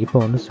 ஸோ இப்போ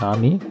வந்து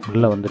சாமி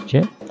உள்ளே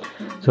வந்துருச்சு.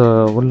 ஸோ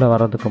உள்ளே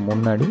வர்றதுக்கு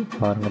முன்னாடி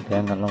பாருங்கள்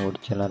தேங்காய்லாம்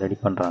ஒடிச்சு எல்லாம் ரெடி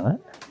பண்ணுறாங்க.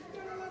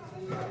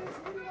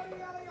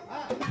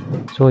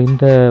 ஸோ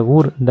இந்த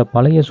ஊர், இந்த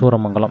பழைய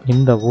சூரமங்கலம்,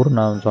 இந்த ஊர்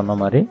நான் சொன்ன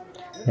மாதிரி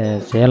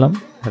சேலம்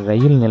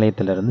ரயில்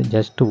நிலையத்திலேருந்து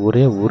ஜஸ்ட்டு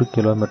ஒரே 1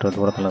 கிலோமீட்டர்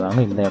தூரத்தில்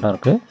தாங்க இந்த இடம்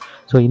இருக்குது.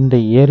 ஸோ இந்த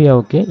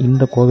ஏரியாவுக்கே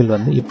இந்த கோவில்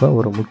வந்து இப்போ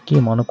ஒரு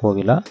முக்கியமான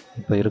கோவிலாக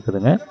இப்போ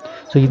இருக்குதுங்க.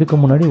 ஸோ இதுக்கு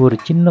முன்னாடி ஒரு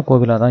சின்ன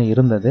கோவிலாக தான்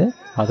இருந்தது.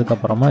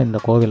 அதுக்கப்புறமா இந்த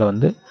கோவிலை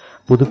வந்து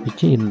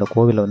புதுப்பித்து இந்த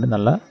கோவிலை வந்து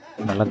நல்லா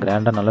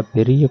கிராண்டாக நல்ல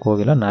பெரிய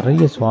கோவிலாக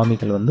நிறைய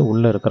சுவாமிகள் வந்து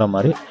உள்ளே இருக்கிற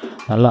மாதிரி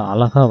நல்லா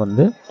அழகாக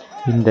வந்து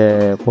இந்த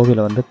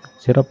கோவிலை வந்து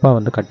சிறப்பாக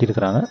வந்து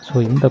கட்டியிருக்கிறாங்க. ஸோ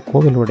இந்த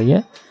கோவிலுடைய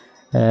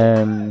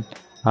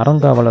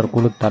அறங்காவலர்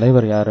குழு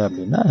தலைவர் யார்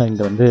அப்படின்னா,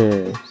 இங்கே வந்து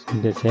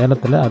இந்த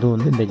சேலத்தில், அதுவும்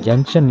வந்து இந்த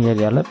ஜங்ஷன்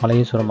ஏரியாவில்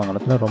பழைய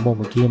சூரமங்கலத்தில் ரொம்ப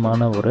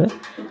முக்கியமான ஒரு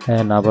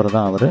நபர்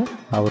தான்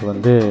அவர்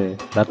வந்து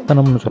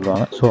ரத்தனம்னு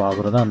சொல்லுவாங்க. ஸோ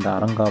அவர் தான் அந்த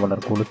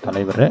அறங்காவலர் குழு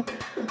தலைவர்.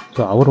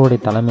 ஸோ அவருடைய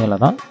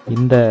தலைமையில் தான்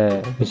இந்த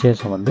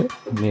விசேஷம் வந்து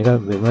மிக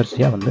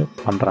விமர்சையாக வந்து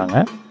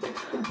பண்ணுறாங்க.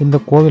 இந்த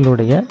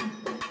கோவிலுடைய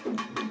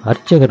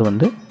அர்ச்சகர்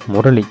வந்து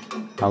முரளி,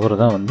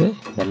 அவர் தான் வந்து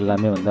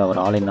எல்லாமே வந்து அவர்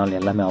ஆளினால்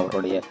எல்லாமே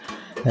அவருடைய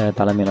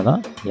தலைமையில்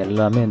தான்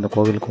எல்லாமே இந்த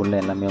கோவிலுக்குள்ளே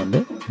எல்லாமே வந்து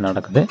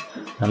நடக்குது.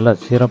 நல்லா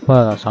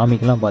சிறப்பாக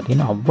சாமிக்கெல்லாம்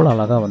பார்த்திங்கன்னா அவ்வளோ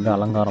அழகாக வந்து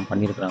அலங்காரம்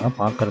பண்ணியிருக்கிறாங்க.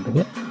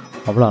 பார்க்குறதுக்கு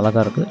அவ்வளோ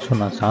அழகாக இருக்குது. ஸோ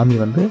நான் சாமி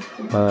வந்து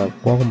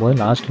போகும்போது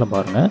லாஸ்ட்டில்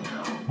பாருங்கள்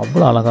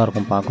அவ்வளோ அழகாக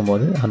இருக்கும்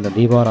பார்க்கும்போது. அந்த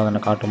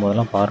தீபாராதனை காட்டும்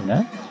போதெல்லாம்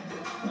பாருங்கள்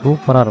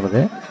சூப்பராக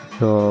இருக்குது.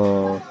 ஸோ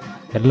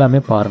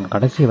எல்லாமே பாருங்கள்,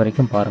 கடைசி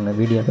வரைக்கும் பாருங்கள்,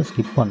 வீடியோவை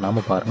ஸ்கிப்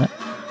பண்ணாமல் பாருங்கள்.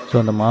 ஸோ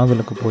அந்த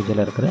மாவிளக்கு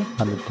பூஜையில் இருக்கிற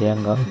அந்த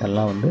தேங்காய்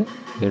இதெல்லாம் வந்து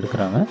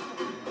எடுக்கிறாங்க.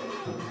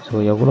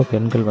 ஸோ எவ்வளோ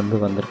பெண்கள் வந்து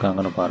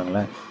வந்திருக்காங்கன்னு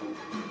பாருங்களேன்.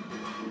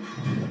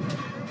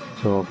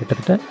 ஸோ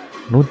கிட்டத்தட்ட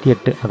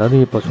 108, அதாவது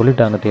இப்போ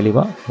சொல்லிட்டாங்க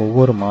தெளிவாக,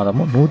 ஒவ்வொரு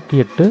மாதமும்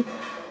 108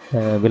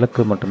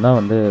 விளக்கு மட்டும்தான்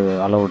வந்து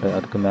அலௌடு,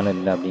 அதுக்கு மேலே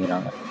இல்லை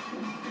அப்படிங்கிறாங்க.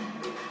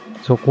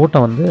 ஸோ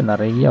கூட்டம் வந்து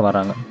நிறைய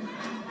வராங்க,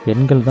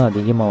 பெண்கள் தான்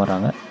அதிகமாக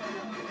வராங்க.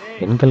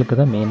 பெண்களுக்கு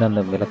தான் மெயினாக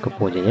அந்த விளக்கு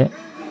பூஜையே.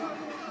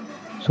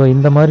 ஸோ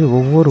இந்த மாதிரி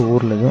ஒவ்வொரு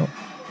ஊர்லேயும்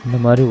இந்த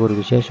மாதிரி ஒரு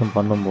விசேஷம்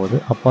பண்ணும்போது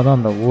அப்போ தான்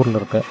அந்த ஊரில்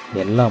இருக்க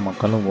எல்லா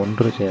மக்களும்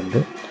ஒன்று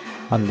சேர்ந்து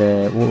அந்த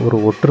ஒரு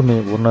ஒற்றுமை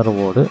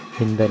உணர்வோடு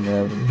இந்த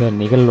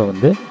நிகழ்வை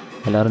வந்து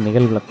எல்லோரும்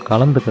நிகழ்வில்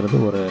கலந்துக்கிறது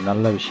ஒரு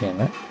நல்ல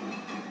விஷயங்க.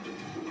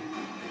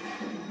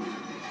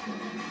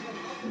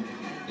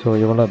 ஸோ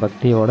இவ்வளோ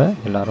பக்தியோடு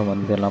எல்லோரும்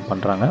வந்து எல்லாம்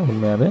பண்ணுறாங்க.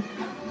 உண்மையாகவே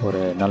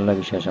ஒரு நல்ல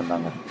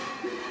விசேஷந்தாங்க.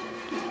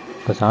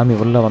 இப்போ சாமி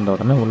உள்ளே வந்த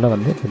உடனே உள்ளே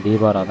வந்து இப்போ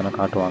தீபாராதனை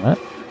காட்டுவாங்க.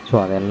 ஸோ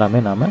அது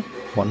எல்லாமே நாம்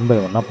ஒன் பை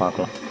ஒன்னாக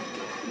பார்க்கலாம்.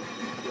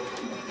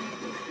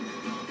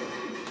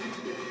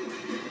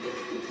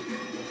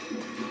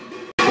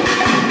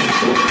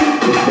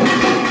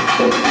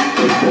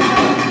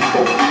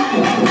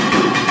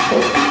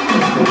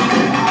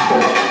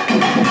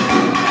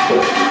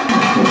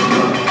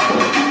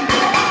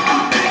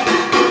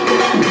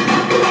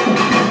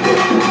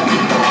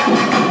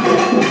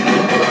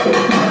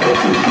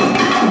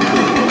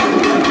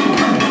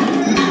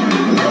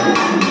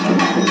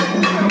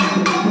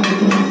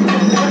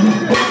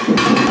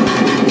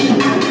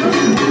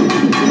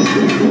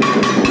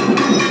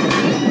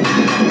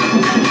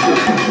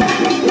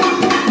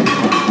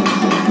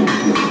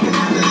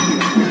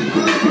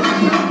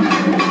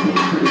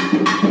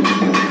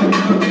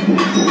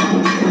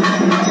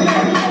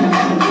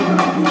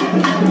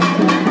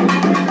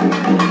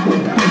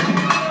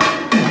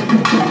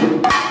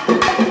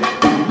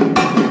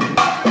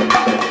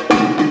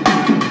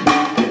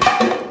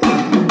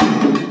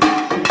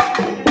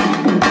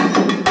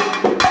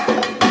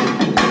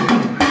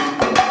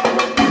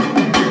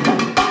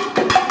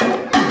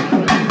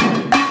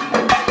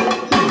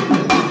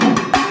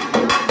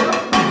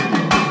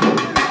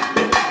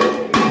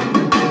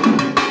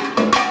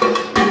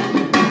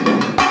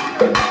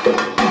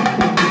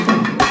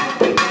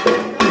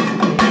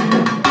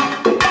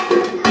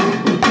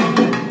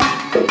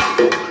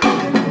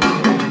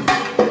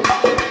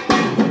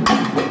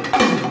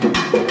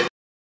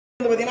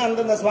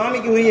 அந்தந்த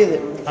சுவாமிக்கு உரியது.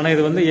 ஆனா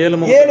இது வந்து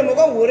 7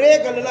 முகம் ஒரே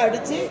கல்லுல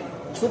அடிச்சு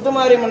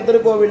சுத்துமாரியம்மன்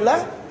திருக்கோவில்ல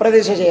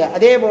பிரதிஷ்டை செய்ய.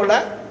 அதே போல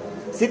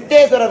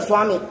சித்தேஸ்வரர்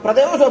சுவாமி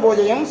பிரதோஷ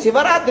பூஜையும்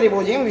சிவராத்திரி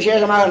பூஜையும்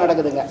விசேஷமாக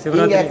நடக்குதுங்க.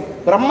 இங்க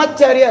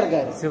பிரம்மச்சாரியா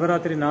இருக்காரு.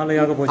 சிவராத்திரி 4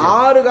 யாக பூஜை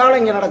 6 காலம்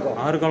இங்க நடக்கும்.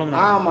 6 காலம்.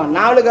 ஆமா,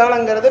 4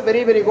 காலங்கிறது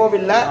பெரிய பெரிய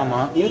கோவில்ல.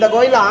 இந்த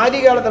கோயில்ல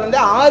ஆதி காலத்துல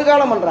இருந்து 6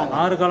 காலம் பண்றாங்க.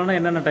 6 காலம்னா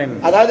என்னென்ன டைம்?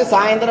 அதாவது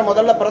சாயந்தரம்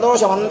முதல்ல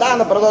பிரதோஷம் வந்தா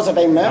அந்த பிரதோஷ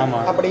டைம்,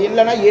 அப்படி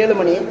இல்லைன்னா 7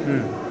 மணி,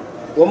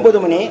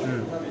 9 மணி,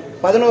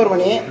 11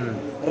 மணி,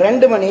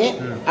 2 மணி,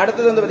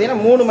 அடுத்தது வந்து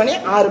பாத்தீங்கன்னா 3 மணி,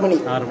 6 மணி,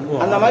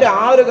 அந்த மாதிரி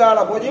 6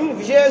 கால பூஜையும்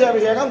விசேஷ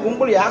அபிஷேகம்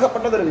கும்பல்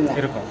ஏகப்பட்டது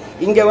இருக்குங்க.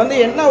 இங்க வந்து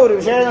என்ன ஒரு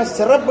விசேஷம்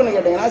சிறப்புன்னு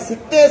கேட்டீங்கன்னா,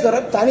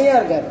 சித்தேஸ்வரர் தனியா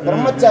இருக்காரு,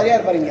 பிரம்மச்சாரியா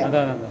இருப்பாருங்க.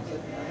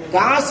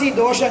 காசி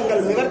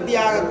தோஷங்கள் நிவர்த்தி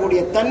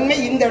ஆகக்கூடிய தன்மை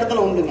இந்த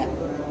இடத்துல உண்டுங்க.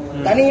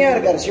 தனியா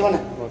இருக்காரு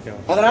சிவனை.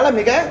 அதனால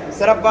மிக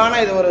சிறப்பான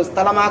இது ஒரு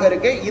ஸ்தலமாக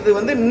இருக்கு. இது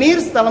வந்து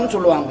நீர் ஸ்தலம்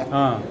சொல்லுவாங்க.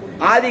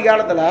 ஆதி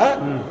காலத்துல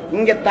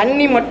இங்க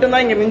தண்ணி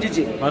மட்டும்தான் இங்க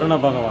மிஞ்சிச்சு.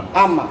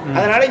 ஆமா,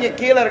 அதனால இங்க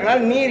கீழே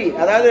இருக்கனால நீரி,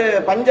 அதாவது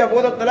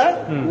பஞ்சபூதத்துல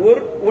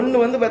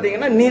ஒண்ணு வந்து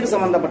பாத்தீங்கன்னா நீர்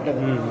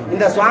சம்பந்தப்பட்டது.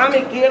 இந்த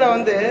சுவாமி கீழே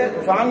வந்து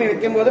சுவாமி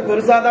வைக்கும் போது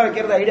பெருசாதான்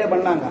வைக்கிறது ஐடியா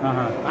பண்ணாங்க.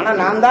 ஆனா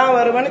நான் தான்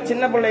வருவேன்னு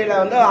சின்ன பிள்ளையில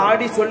வந்து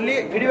ஆடி சொல்லி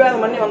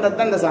பிடிவாதம் பண்ணி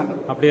வந்ததுதான் இந்த சாமி.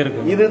 அப்படியே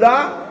இருக்கு.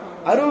 இதுதான்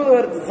 60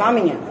 வருஷ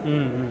சாமிங்க.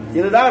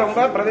 இதுதான்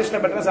ரொம்ப பிரதிஷ்டை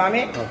பெற்ற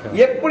சாமி.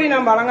 எப்படி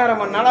நம்ம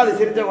அலங்காரம் பண்ணாலும் அது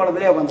சிரிச்ச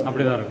கோலத்திலே உட்காந்து.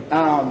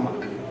 ஆமா,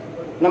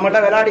 நம்மகிட்ட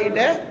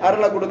விளையாடிக்கிட்டு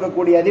அருளை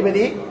கொடுக்கக்கூடிய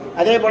அதிபதி.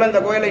 அதே போல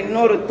இந்த கோயில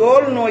இன்னொரு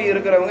தோல் நோய்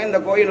இருக்கிறவங்க இந்த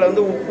கோயில்ல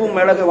வந்து உப்பு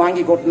மிளகு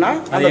வாங்கி கொட்டினா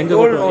அந்த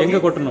தோல்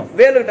நோய்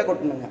வேலுகிட்ட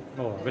கொட்டணுங்க.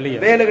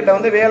 வேலுகிட்ட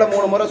வந்து வேலை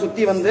 3 முறை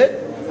சுத்தி வந்து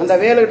அந்த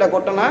வேலுகிட்ட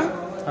கொட்டினா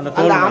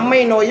அந்த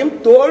அம்மை நோயும்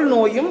தோல்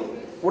நோயும்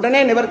உடனே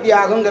நிவர்த்தி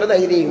ஆகுங்கிறது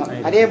ஐதீகம்.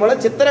 அதே போல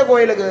சித்திர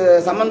கோயிலுக்கு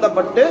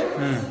சம்பந்தப்பட்டு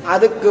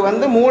அதுக்கு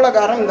வந்து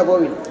மூலகாரம் இந்த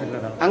கோவில்.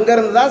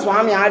 அங்கிருந்து தான்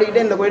சுவாமி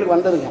ஆடிக்கிட்டே இந்த கோயிலுக்கு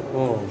வந்ததுங்க.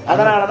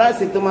 அதனாலதான்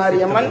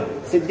சித்துமாரியம்மன்,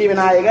 சித்தி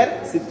விநாயகர்,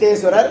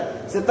 சித்தேஸ்வரர்,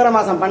 சித்திர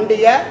மாசம்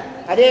பண்டிகை.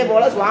 அதே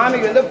போல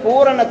சுவாமிக்கு வந்து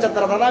பூர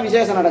நட்சத்திரத்துல தான்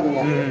விசேஷம்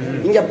நடக்குங்க.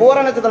 இங்க பூர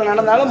நட்சத்திரம்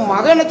நடந்தாலும்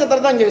மக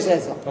நட்சத்திரம் தான் இங்க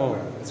விசேஷம்.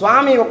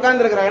 சுவாமி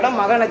உட்கார்ந்து இருக்கிற இடம்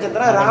மக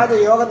நட்சத்திரம் ராஜ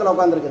யோகத்துல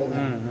உட்கார்ந்து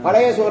இருக்குதுங்க.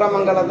 பழைய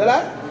சூரமங்கலத்துல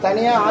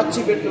தனியா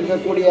ஆட்சி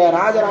பெற்றிருக்கக்கூடிய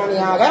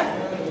ராஜராணியாக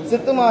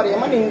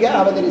சித்துமாரியம்மன் இங்க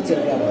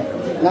அவதரிச்சிருக்காங்க.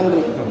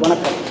 நன்றி,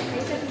 வணக்கம்.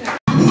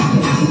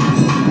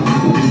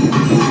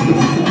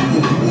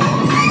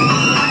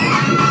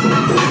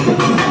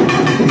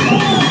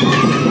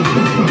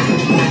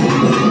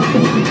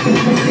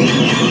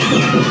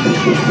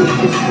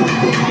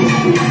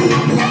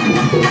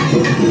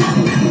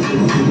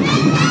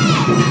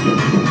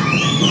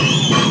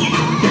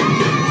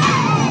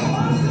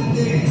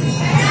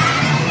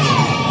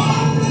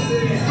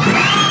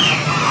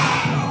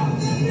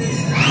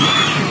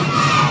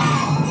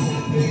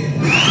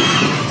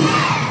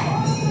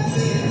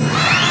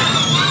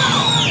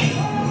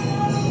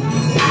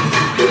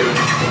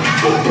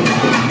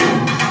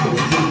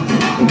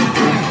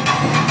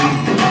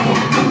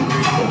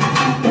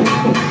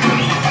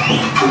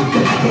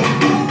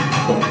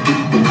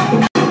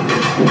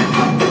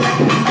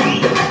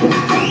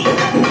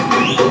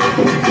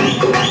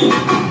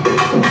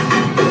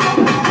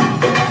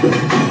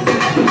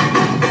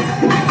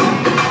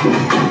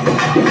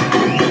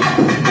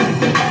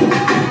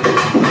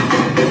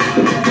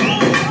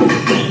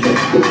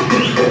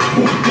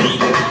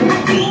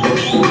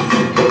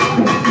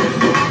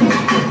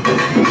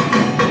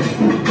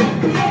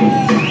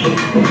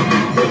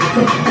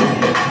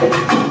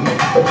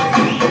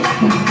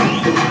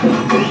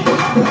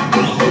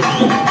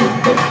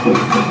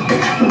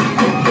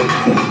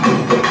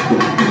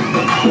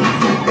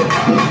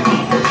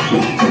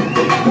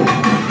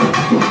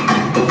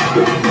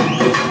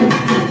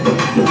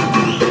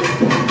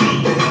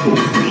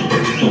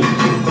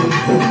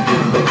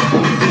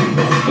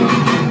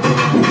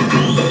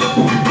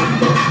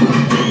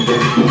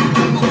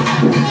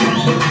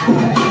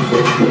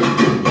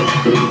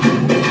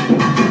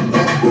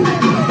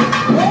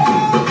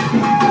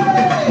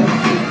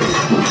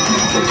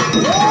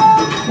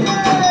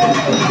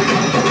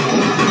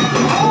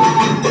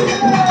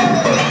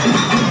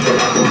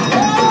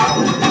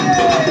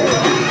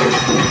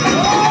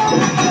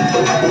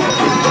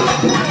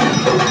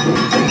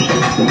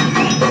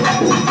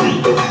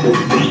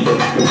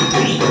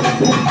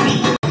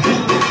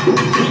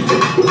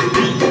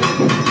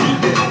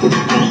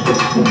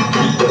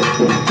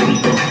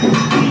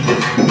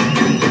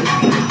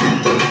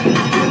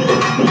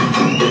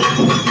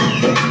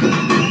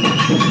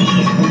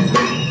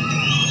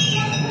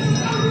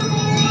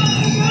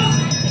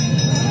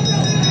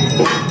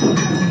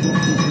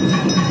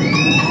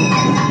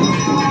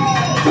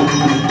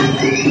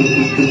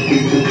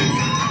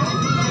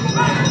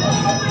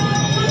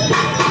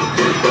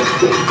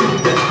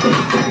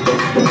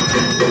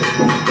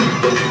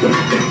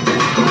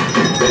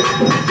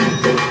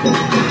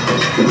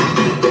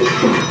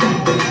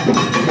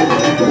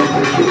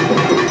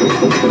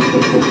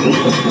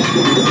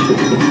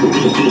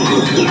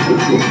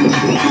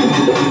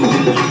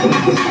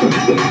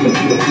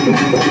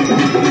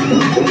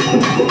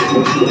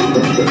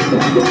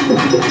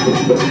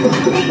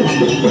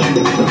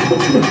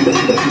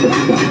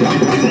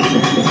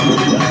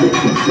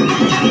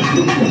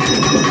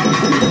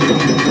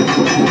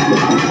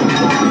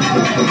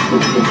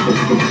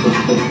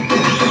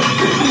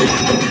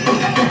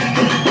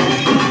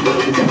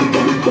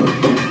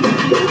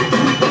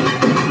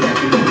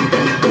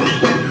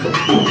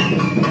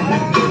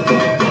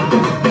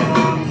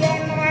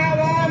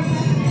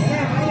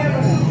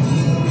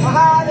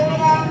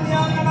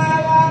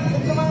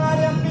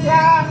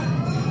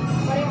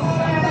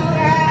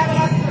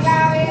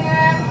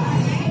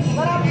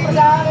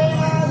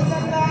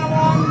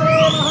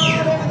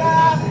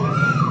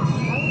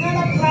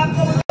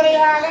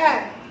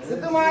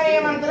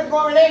 சித்துமாரியம்மன்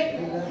திருக்கோவிலில்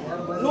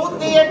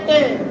 108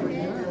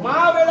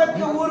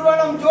 மாவிளக்கு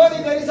ஊர்வலம் ஜோதி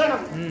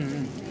தரிசனம்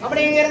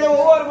அப்படிங்கறத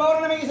ஒவ்வொரு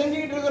பௌர்ணமிக்கு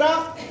செஞ்சுக்கிட்டு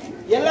இருக்கிறோம்.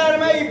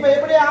 எல்லாருமே இப்ப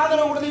எப்படி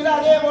ஆதரவு கொடுத்தீங்களோ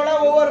அதே போல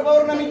ஒவ்வொரு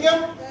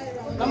பௌர்ணமிக்கும்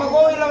நம்ம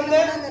கோவில்ல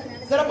வந்து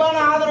சிறப்பான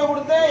ஆதரவு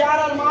கொடுத்து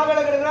யாரால்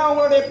மாவிளக்கு எடுக்கிறோம்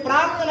அவங்களுடைய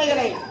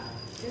பிரார்த்தனைகளை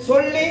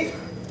சொல்லி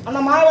அந்த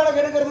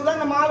மாவிளக்கு எடுக்கிறது தான்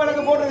இந்த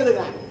மாவிளக்கு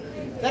போட்டுருக்குதுங்க.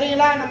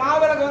 சரிங்களா? இந்த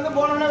மாவிளக்கு வந்து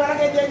போனோம்னா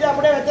விளக்கை தேய்ச்சி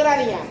அப்படியே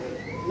வச்சிடாதீங்க.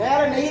 மேல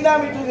நெய்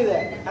தான் விட்டு இருக்குது.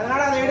 அதனால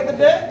அதை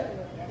எடுத்துட்டு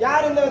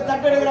யார் இந்த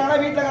தட்டு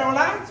எடுக்கிறாங்களோ வீட்டில்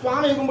இருக்கிறவங்களாம்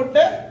சுவாமி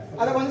கும்பிட்டு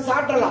அதை கொஞ்சம்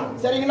சாப்பிடலாம்.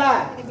 சரிங்களா?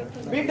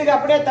 வீட்டுக்கு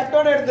அப்படியே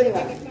தட்டோட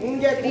எடுத்துங்க.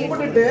 இங்க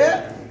கும்பிட்டுட்டு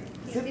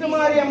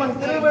சித்துமாரியம்மன்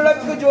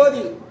திருவிளக்கு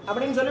ஜோதி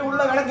அப்படின்னு சொல்லி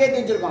உள்ள விளக்கேற்றி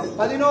வச்சிருக்கோம்.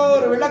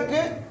 11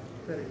 விளக்கு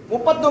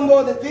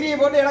 39 திரியை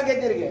போட்டு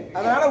விளக்கேற்றி இருக்கு.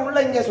 அதனால உள்ள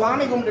இங்க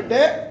சுவாமி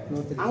கும்பிட்டுட்டு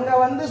அங்க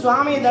வந்து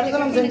சுவாமியை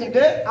தரிசனம்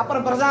செஞ்சுட்டு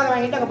அப்புறம் பிரசாதம்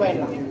வாங்கிட்டு அங்க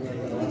போயிடலாம்.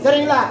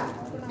 சரிங்களா?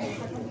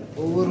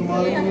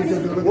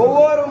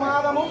 ஒவ்வொரு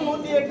மாதமும்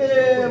 108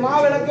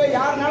 மாவிளக்கு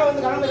யாருனாலும்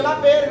வந்து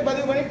கலந்துக்கலாம். பேருக்கு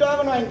பதிவு பண்ணி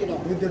டோக்கன்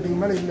வாங்கிக்கணும்.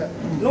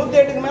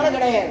 108க்கு மேல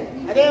கிடையாது.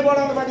 அதே போல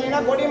வந்து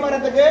பாத்தீங்கன்னா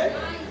கொடிமரத்துக்கு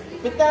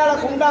பித்தாள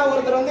குண்டா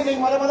ஒருத்தர் வந்து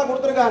இன்னைக்கு முத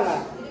கொடுத்துருக்காங்க.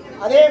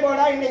 அதே போல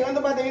இன்னைக்கு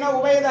வந்து பாத்தீங்கன்னா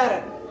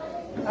உபயதாரர்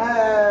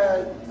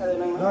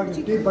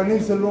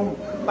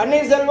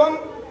பன்னீர்செல்வம்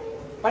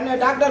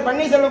டாக்டர்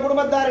பன்னீர்செல்வம்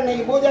குடும்பத்தார்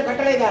இன்னைக்கு பூஜை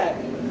கட்டளைதாரர்.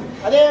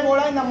 அதே போல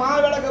இந்த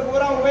மாவிளக்கு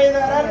பூரா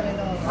உபயதாரர்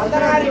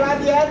அந்தனாரி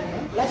வாத்தியார்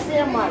லட்சுமி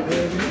அம்மாள்.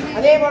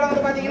 அதே போல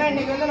வந்து பாத்தீங்கன்னா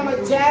இன்னைக்கு வந்து நம்ம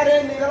சேரு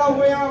இந்த இதெல்லாம்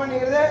உபயோகம்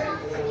பண்ணிக்கிறது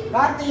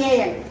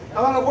கார்த்திகேயன்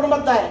அவங்க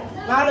குடும்பத்தார்.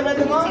 4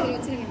 பேருக்கும்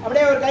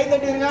அப்படியே ஒரு கை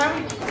தட்டிருங்க.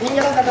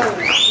 நீங்களும் தட்டாங்க.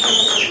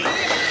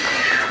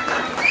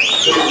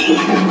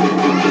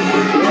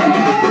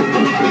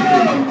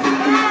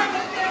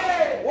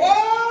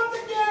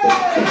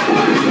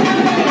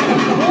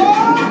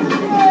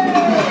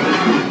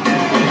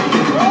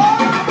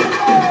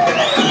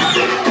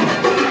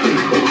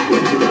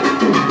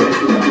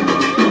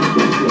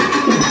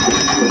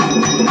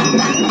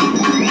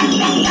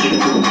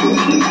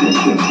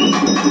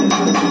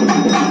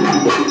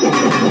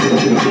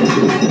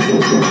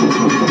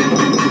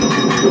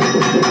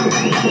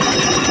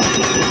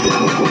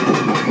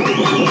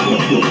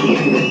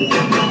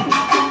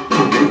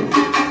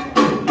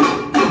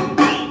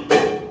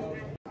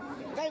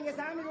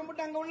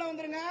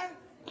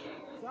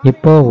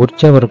 இப்போ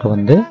உற்சவருக்கு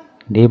வந்து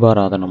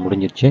தீபாராதனை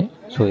முடிஞ்சிருச்சு.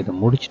 ஸோ இதை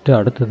முடிச்சுட்டு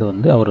அடுத்தது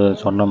வந்து அவர்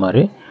சொன்ன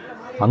மாதிரி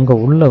அங்கே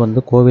உள்ள வந்து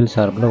கோவில்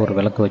சார்பில் ஒரு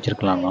விளக்கு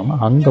வச்சுருக்கலாமாம்.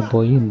 அங்கே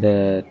போய் இந்த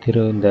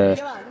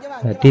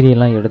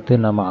திரியெல்லாம் எடுத்து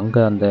நம்ம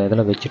அங்கே அந்த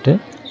இதில் வச்சுட்டு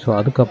ஸோ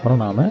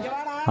அதுக்கப்புறம் நாம்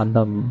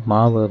அந்த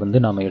மாவை வந்து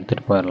நாம்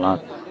எடுத்துகிட்டு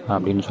போயிடலாம்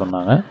அப்படின்னு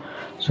சொன்னாங்க.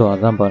 ஸோ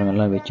அதான் பாருங்கள்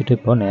எல்லாம் வச்சுட்டு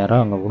இப்போ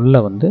நேராக அங்கே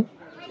உள்ளே வந்து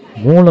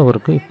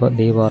மூலவருக்கு இப்போ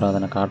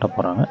தீபாராதனை காட்ட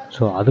போகிறாங்க.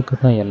 ஸோ அதுக்கு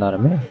தான்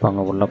எல்லாருமே இப்போ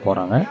அங்கே உள்ளே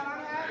போகிறாங்க.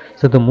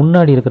 ஸோ இது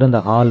முன்னாடி இருக்கிற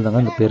இந்த ஹால் தாங்க,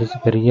 இந்த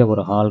பெரிய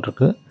ஒரு ஹால்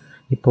இருக்குது.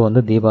 இப்போ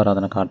வந்து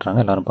தீபாராதனை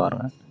காட்டுறாங்க. எல்லோரும்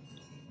பாருங்கள்.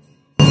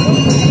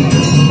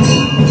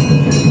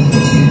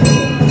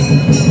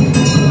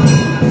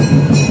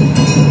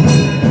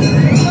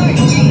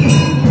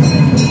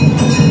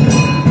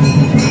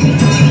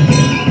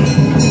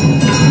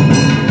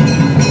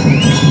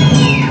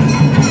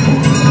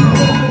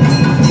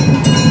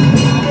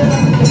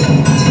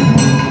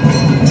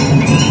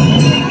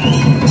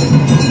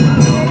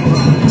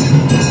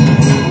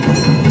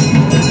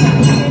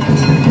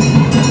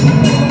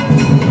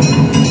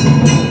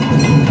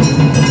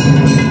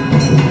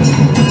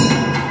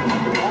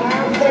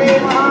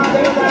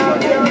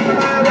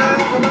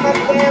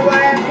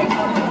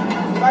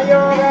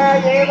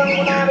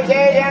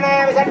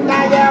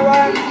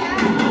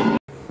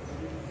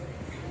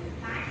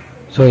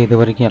 ஸோ இது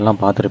வரைக்கும் எல்லாம்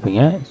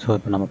பார்த்துருப்பீங்க. ஸோ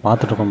இப்போ நம்ம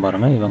பார்த்துட்ருக்கோம்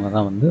பாருங்கள். இவங்க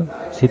தான் வந்து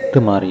சித்து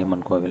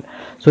மாரியம்மன் கோவில்.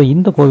 ஸோ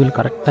இந்த கோவில்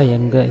கரெக்டாக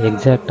எங்கே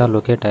எக்ஸாக்டாக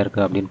லொக்கேட்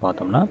ஆகிருக்கு அப்படின்னு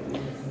பார்த்தோம்னா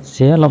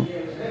சேலம்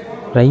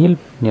ரயில்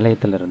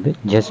நிலையத்திலிருந்து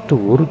ஜஸ்ட்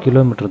 1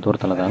 கிலோமீட்டர்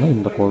தூரத்தில் தாங்க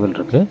இந்த கோவில்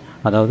இருக்குது.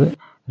 அதாவது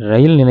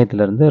ரயில்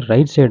நிலையத்திலேருந்து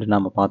ரைட் சைடு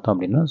நம்ம பார்த்தோம்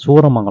அப்படின்னா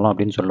சூரமங்கலம்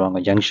அப்படின்னு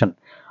சொல்லுவாங்க ஜங்ஷன்.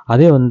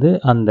 அதே வந்து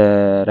அந்த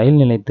ரயில்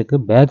நிலையத்துக்கு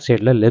பேக்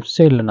சைடில் லெஃப்ட்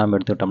சைடில் நாம்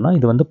எடுத்துக்கிட்டோம்னா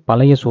இது வந்து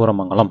பழைய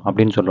சூரமங்கலம்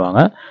அப்படின்னு சொல்லுவாங்க.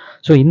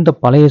 ஸோ இந்த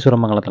பழைய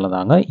சூரமங்கலத்தில்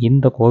தாங்க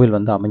இந்த கோவில்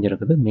வந்து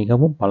அமைஞ்சிருக்குது.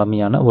 மிகவும்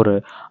பழமையான ஒரு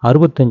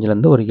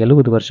 65லேருந்து ஒரு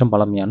 70 வருஷம்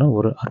பழமையான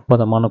ஒரு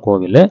அற்புதமான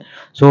கோவில்.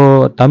 ஸோ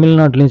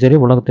தமிழ்நாட்டிலையும் சரி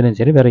உலகத்துலேயும்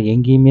சரி வேறு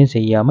எங்கேயுமே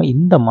செய்யாமல்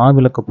இந்த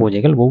மாவிளக்கு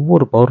பூஜைகள்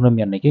ஒவ்வொரு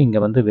பௌர்ணமி அன்னைக்கும்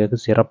இங்கே வந்து வெகு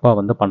சிறப்பாக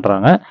வந்து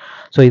பண்ணுறாங்க.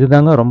 ஸோ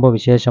இதுதாங்க ரொம்ப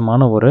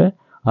விசேஷமான ஒரு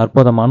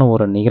அற்புதமான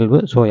ஒரு நிகழ்வு.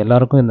 ஸோ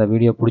எல்லாருக்கும் இந்த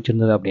வீடியோ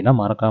பிடிச்சிருந்தது அப்படின்னா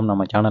மறக்காமல்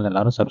நம்ம சேனல்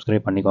எல்லாரும்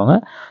சப்ஸ்கிரைப் பண்ணிக்கோங்க.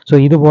 ஸோ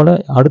இதுபோல்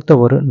அடுத்த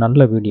ஒரு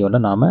நல்ல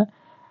வீடியோவில்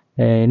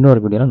இன்னொரு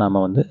வீடியோவில்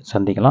நாம் வந்து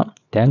சந்திக்கலாம்.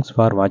 தேங்க்ஸ்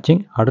ஃபார்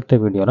வாட்சிங்.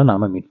 அடுத்த வீடியோவில்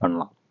நாம் மீட்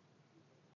பண்ணலாம்.